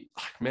like, maybe,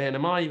 like, man,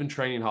 am I even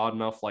training hard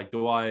enough? Like,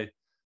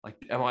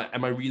 am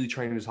I really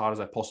training as hard as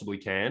I possibly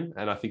can?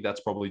 And I think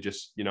that's probably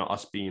just, you know,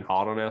 us being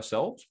hard on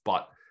ourselves.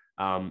 But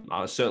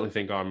I certainly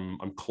think I'm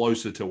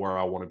closer to where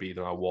I want to be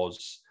than I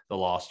was the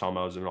last time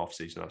I was in an off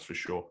season. That's for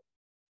sure.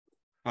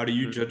 How do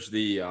you judge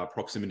the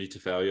proximity to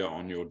failure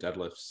on your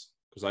deadlifts?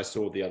 Because I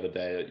saw the other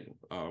day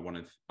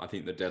I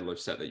think the deadlift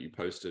set that you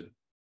posted.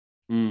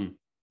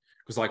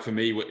 Because like for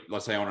me,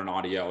 let's say on an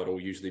RDL,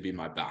 it'll usually be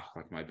my back.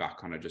 Like my back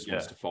kind of just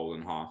wants to fold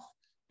in half.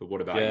 But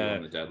what about you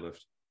on the deadlift?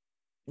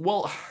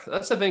 Well,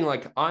 that's the thing.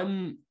 Like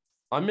I'm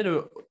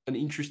in an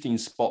interesting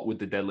spot with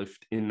the deadlift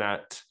in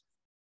that,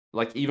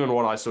 like, even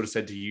what I sort of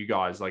said to you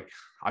guys, like,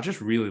 I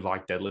just really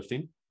like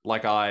deadlifting.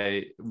 Like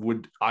that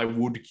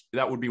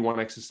would be one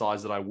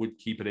exercise that I would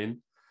keep it in.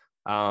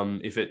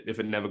 If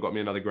it never got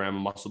me another gram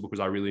of muscle, because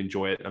I really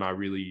enjoy it. And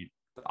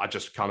I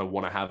just kind of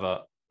want to have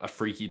a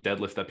freaky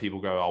deadlift that people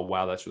go, oh,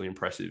 wow, that's really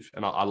impressive.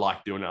 And I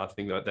like doing it. I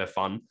think that they're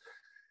fun.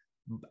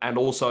 And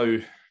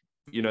also,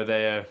 you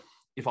know,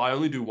 if I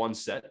only do one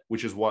set,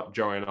 which is what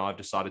Joey and I have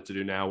decided to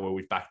do now, where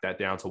we've backed that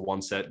down to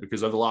one set,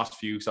 because over the last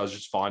few weeks, I was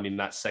just finding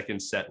that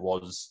second set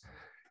was,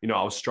 you know,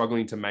 I was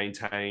struggling to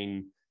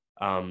maintain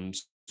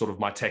sort of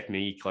my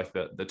technique. Like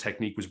the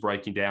technique was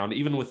breaking down,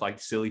 even with like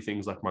silly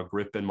things like my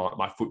grip and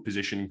my foot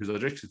position, because I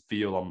just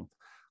feel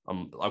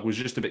I was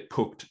just a bit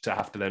cooked to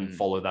have to then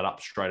follow that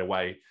up straight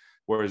away.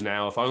 Whereas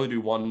now, if I only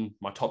do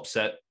my top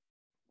set,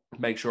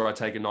 make sure I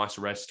take a nice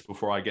rest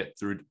before I get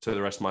through to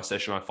the rest of my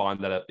session, I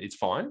find that it's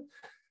fine.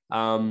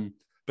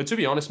 But to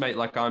be honest, mate,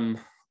 like I'm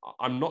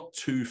not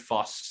too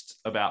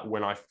fussed about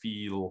when I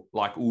feel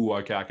like, ooh,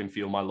 okay, I can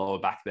feel my lower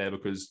back there,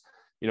 because,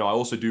 you know, I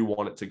also do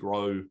want it to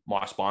grow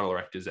my spinal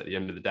erectors at the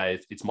end of the day.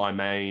 It's my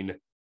main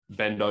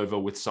bend over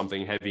with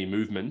something heavy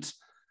movement.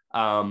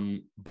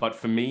 But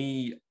for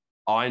me,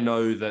 I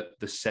know that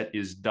the set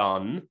is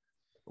done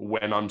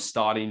when I'm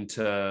starting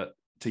to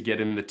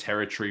get in the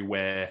territory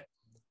where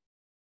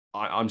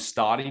I'm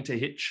starting to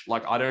hitch.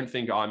 Like, I don't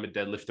think I'm a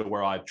deadlifter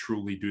where I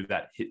truly do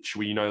that hitch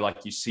where, you know,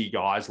 like you see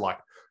guys like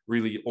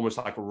really almost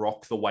like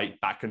rock the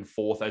weight back and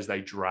forth as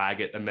they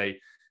drag it. And they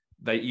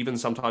even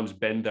sometimes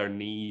bend their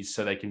knees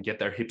so they can get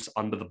their hips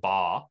under the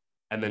bar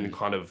and then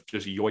kind of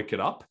just yoik it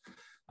up.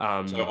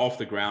 So off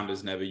the ground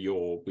is never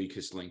your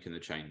weakest link in the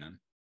chain then?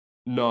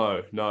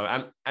 No.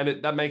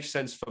 And that makes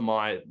sense for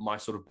my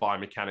sort of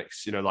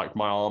biomechanics. You know, like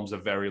my arms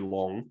are very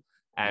long,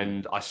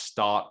 and I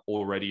start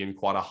already in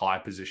quite a high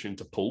position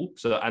to pull.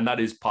 So, and that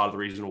is part of the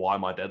reason why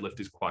my deadlift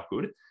is quite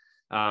good.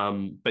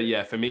 But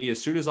yeah, for me,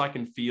 as soon as I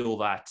can feel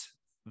that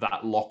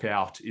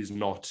lockout is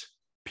not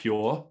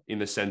pure, in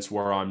the sense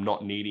where I'm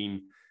not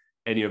needing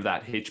any of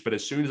that hitch, but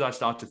as soon as I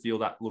start to feel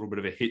that little bit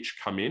of a hitch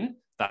come in,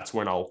 that's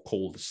when I'll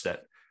call the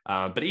set.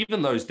 But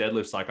even those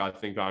deadlifts, like, I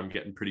think I'm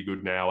getting pretty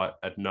good now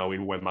at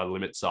knowing where my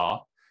limits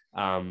are,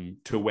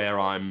 to where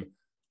I'm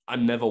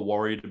never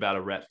worried about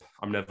a rep.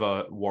 I'm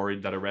never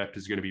worried that a rep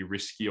is going to be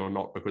risky or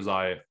not, because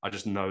I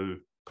just know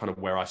kind of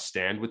where I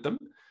stand with them.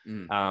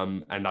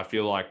 And I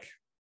feel like,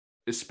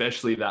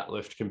 especially that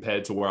lift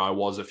compared to where I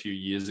was a few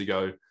years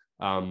ago,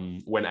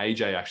 when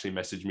AJ actually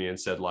messaged me and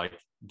said, like,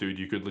 dude,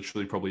 you could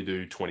literally probably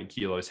do 20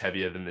 kilos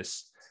heavier than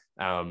this.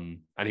 And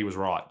he was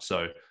right.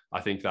 So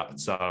I think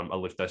that's a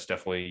lift that's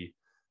definitely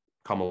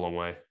come a long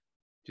way.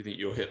 Do you think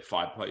you'll hit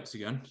 5 plates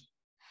again?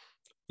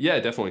 Yeah,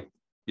 definitely.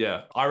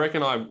 Yeah. I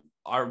reckon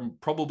I'm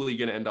probably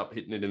going to end up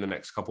hitting it in the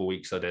next couple of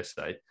weeks, I dare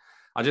say.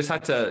 I just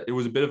had to, it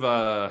was a bit of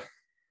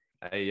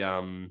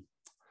a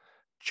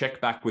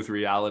check back with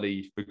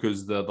reality,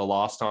 because the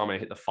last time I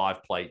hit the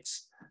 5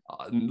 plates,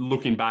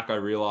 looking back, I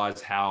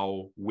realized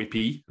how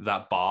whippy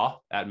that bar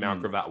at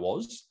Mount Gravatt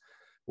was.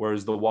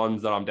 Whereas the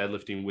ones that I'm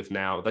deadlifting with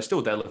now, they're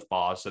still deadlift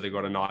bars, so they've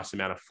got a nice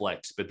amount of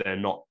flex, but they're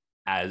not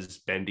as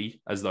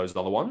bendy as those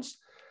other ones.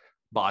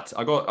 But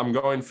I'm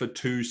going for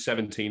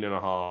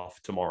 217.5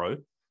 tomorrow.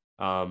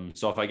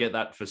 So if I get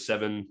that for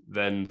 7,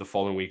 then the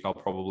following week I'll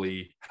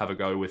probably have a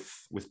go with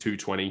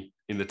 220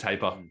 in the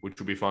taper, which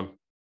will be fun.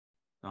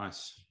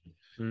 Nice.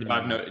 Yeah,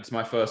 I've noticed it's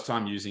my first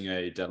time using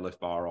a deadlift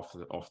bar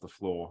off the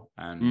floor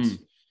and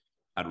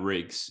at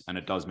rigs, and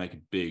it does make a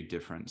big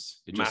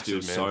difference. It just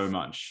feels so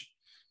much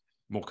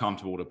more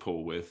comfortable to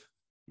pull with.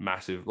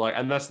 Massive. Like,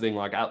 and that's the thing,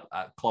 like at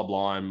Club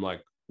Lime,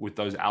 like with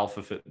those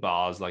Alpha Fit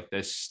bars, like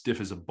they're stiff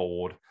as a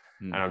board.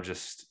 And I'm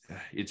just,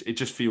 it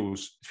just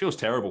feels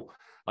terrible.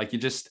 Like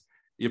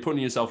you're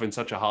putting yourself in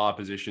such a hard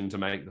position to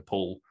make the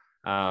pull.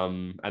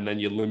 And then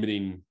you're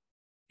limiting,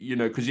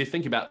 because you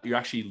think about, you're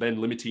actually then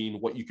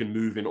limiting what you can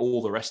move in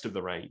all the rest of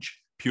the range,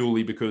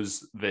 purely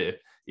because the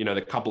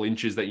couple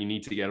inches that you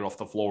need to get it off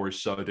the floor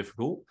is so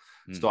difficult.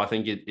 So I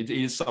think it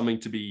is something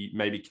to be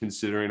maybe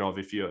considering of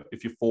if you're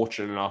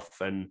fortunate enough,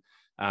 and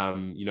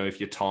if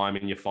your time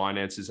and your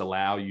finances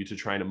allow you to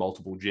train at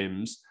multiple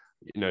gyms,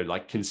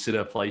 like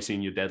consider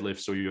placing your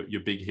deadlifts or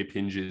your big hip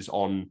hinges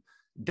on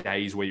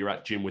days where you're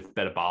at gym with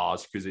better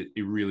bars, because it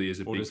really is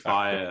a big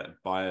factor.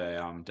 buy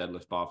a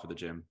deadlift bar for the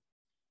gym.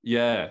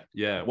 Yeah.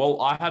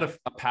 Well, I had a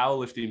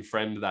powerlifting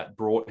friend that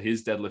brought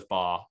his deadlift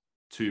bar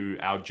to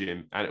our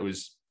gym, and it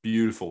was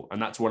beautiful.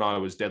 And that's when I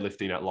was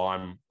deadlifting at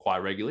Lime quite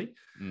regularly.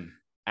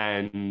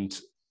 And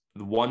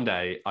one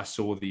day I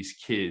saw these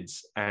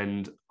kids,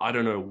 and I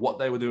don't know what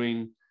they were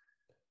doing.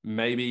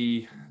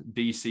 Maybe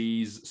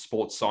DC's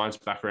sports science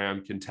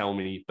background can tell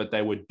me, but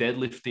they were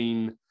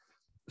deadlifting.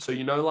 So,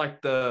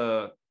 like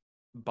the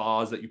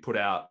bars that you put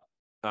out,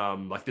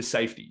 like the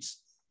safeties.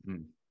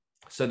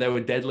 So they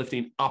were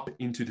deadlifting up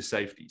into the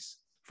safeties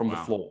from the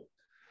floor.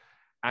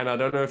 And I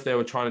don't know if they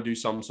were trying to do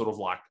some sort of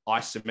like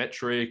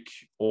isometric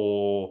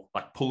or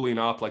like pulling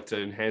up, like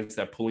to enhance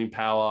their pulling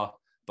power.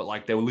 But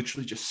like they were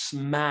literally just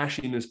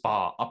smashing this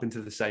bar up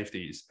into the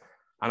safeties.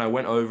 And I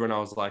went over and I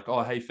was like,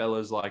 oh, hey,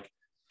 fellas, like,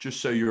 just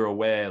so you're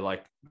aware,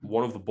 like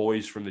one of the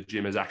boys from the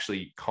gym has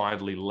actually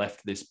kindly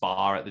left this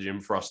bar at the gym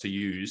for us to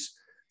use.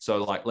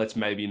 So like, let's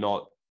maybe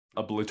not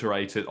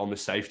obliterate it on the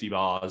safety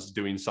bars,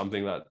 doing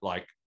something that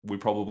like we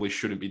probably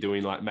shouldn't be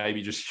doing. Like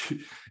maybe just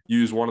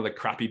use one of the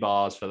crappy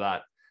bars for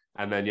that.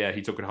 And then, yeah,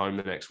 he took it home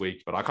the next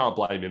week, but I can't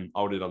blame him.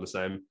 I would have done the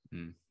same.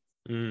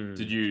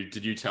 Did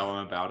you tell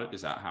him about it?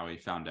 Is that how he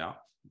found out?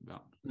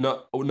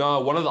 No.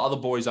 One of the other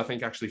boys, I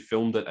think, actually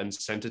filmed it and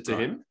sent it to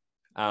him.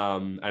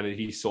 And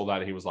he saw that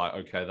and he was like,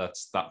 okay,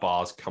 that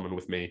bar's coming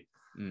with me.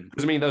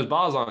 Because I mean, those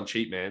bars aren't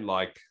cheap, man.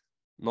 Like,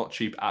 not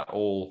cheap at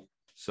all.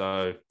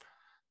 So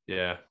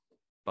yeah,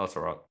 that's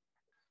all right.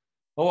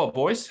 Oh, well,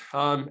 boys,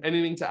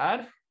 anything to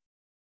add?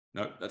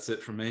 No, that's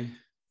it from me.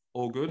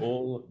 All good?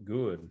 All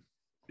good.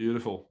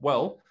 Beautiful.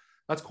 Well,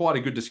 that's quite a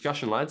good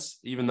discussion, lads,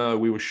 even though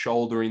we were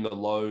shouldering the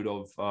load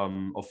of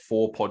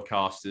 4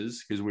 podcasters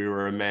because we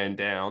were a man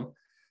down.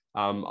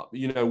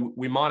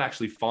 We might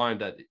actually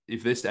find that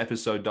if this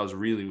episode does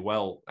really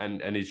well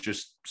and is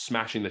just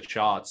smashing the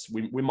charts,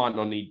 we might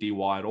not need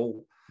DY at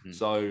all.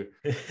 So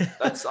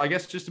that's, I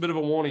guess, just a bit of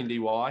a warning,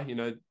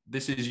 DY.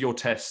 This is your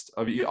test.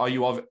 Are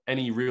you of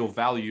any real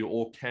value,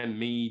 or can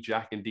me,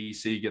 Jack, and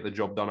DC get the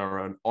job done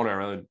on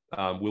our own?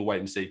 We'll wait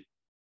and see.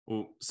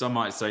 Well, some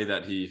might say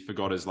that he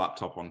forgot his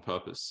laptop on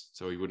purpose,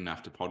 so he wouldn't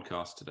have to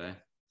podcast today.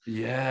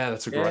 Yeah,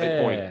 that's a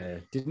great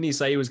point. Didn't he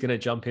say he was going to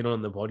jump in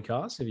on the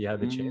podcast if you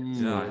had the chance?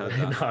 Yeah, I heard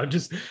that. No, I'm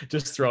just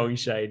throwing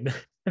shade.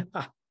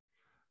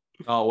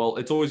 Oh, well,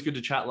 it's always good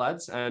to chat,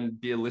 lads.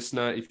 And dear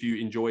listener, if you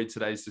enjoyed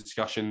today's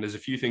discussion, there's a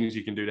few things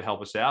you can do to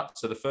help us out.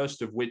 So the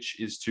first of which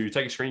is to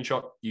take a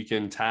screenshot. You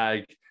can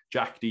tag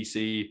Jack,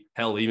 DC,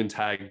 hell, even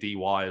tag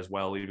DY as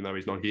well, even though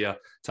he's not here.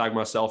 Tag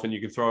myself and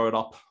you can throw it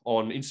up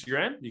on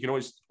Instagram. You can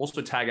always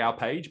also tag our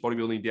page,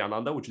 Bodybuilding Down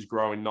Under, which is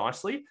growing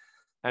nicely.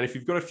 And if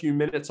you've got a few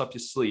minutes up your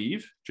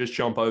sleeve, just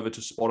jump over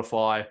to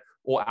Spotify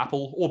or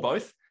Apple or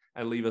both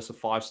and leave us a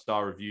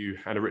 5-star review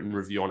and a written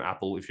review on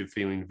Apple if you're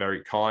feeling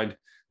very kind.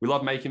 We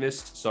love making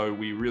this, so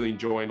we really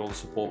enjoy all the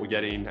support we're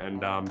getting.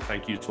 And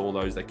thank you to all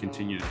those that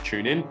continue to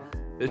tune in.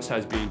 This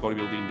has been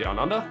Bodybuilding Down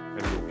Under,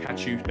 and we'll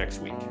catch you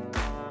next week.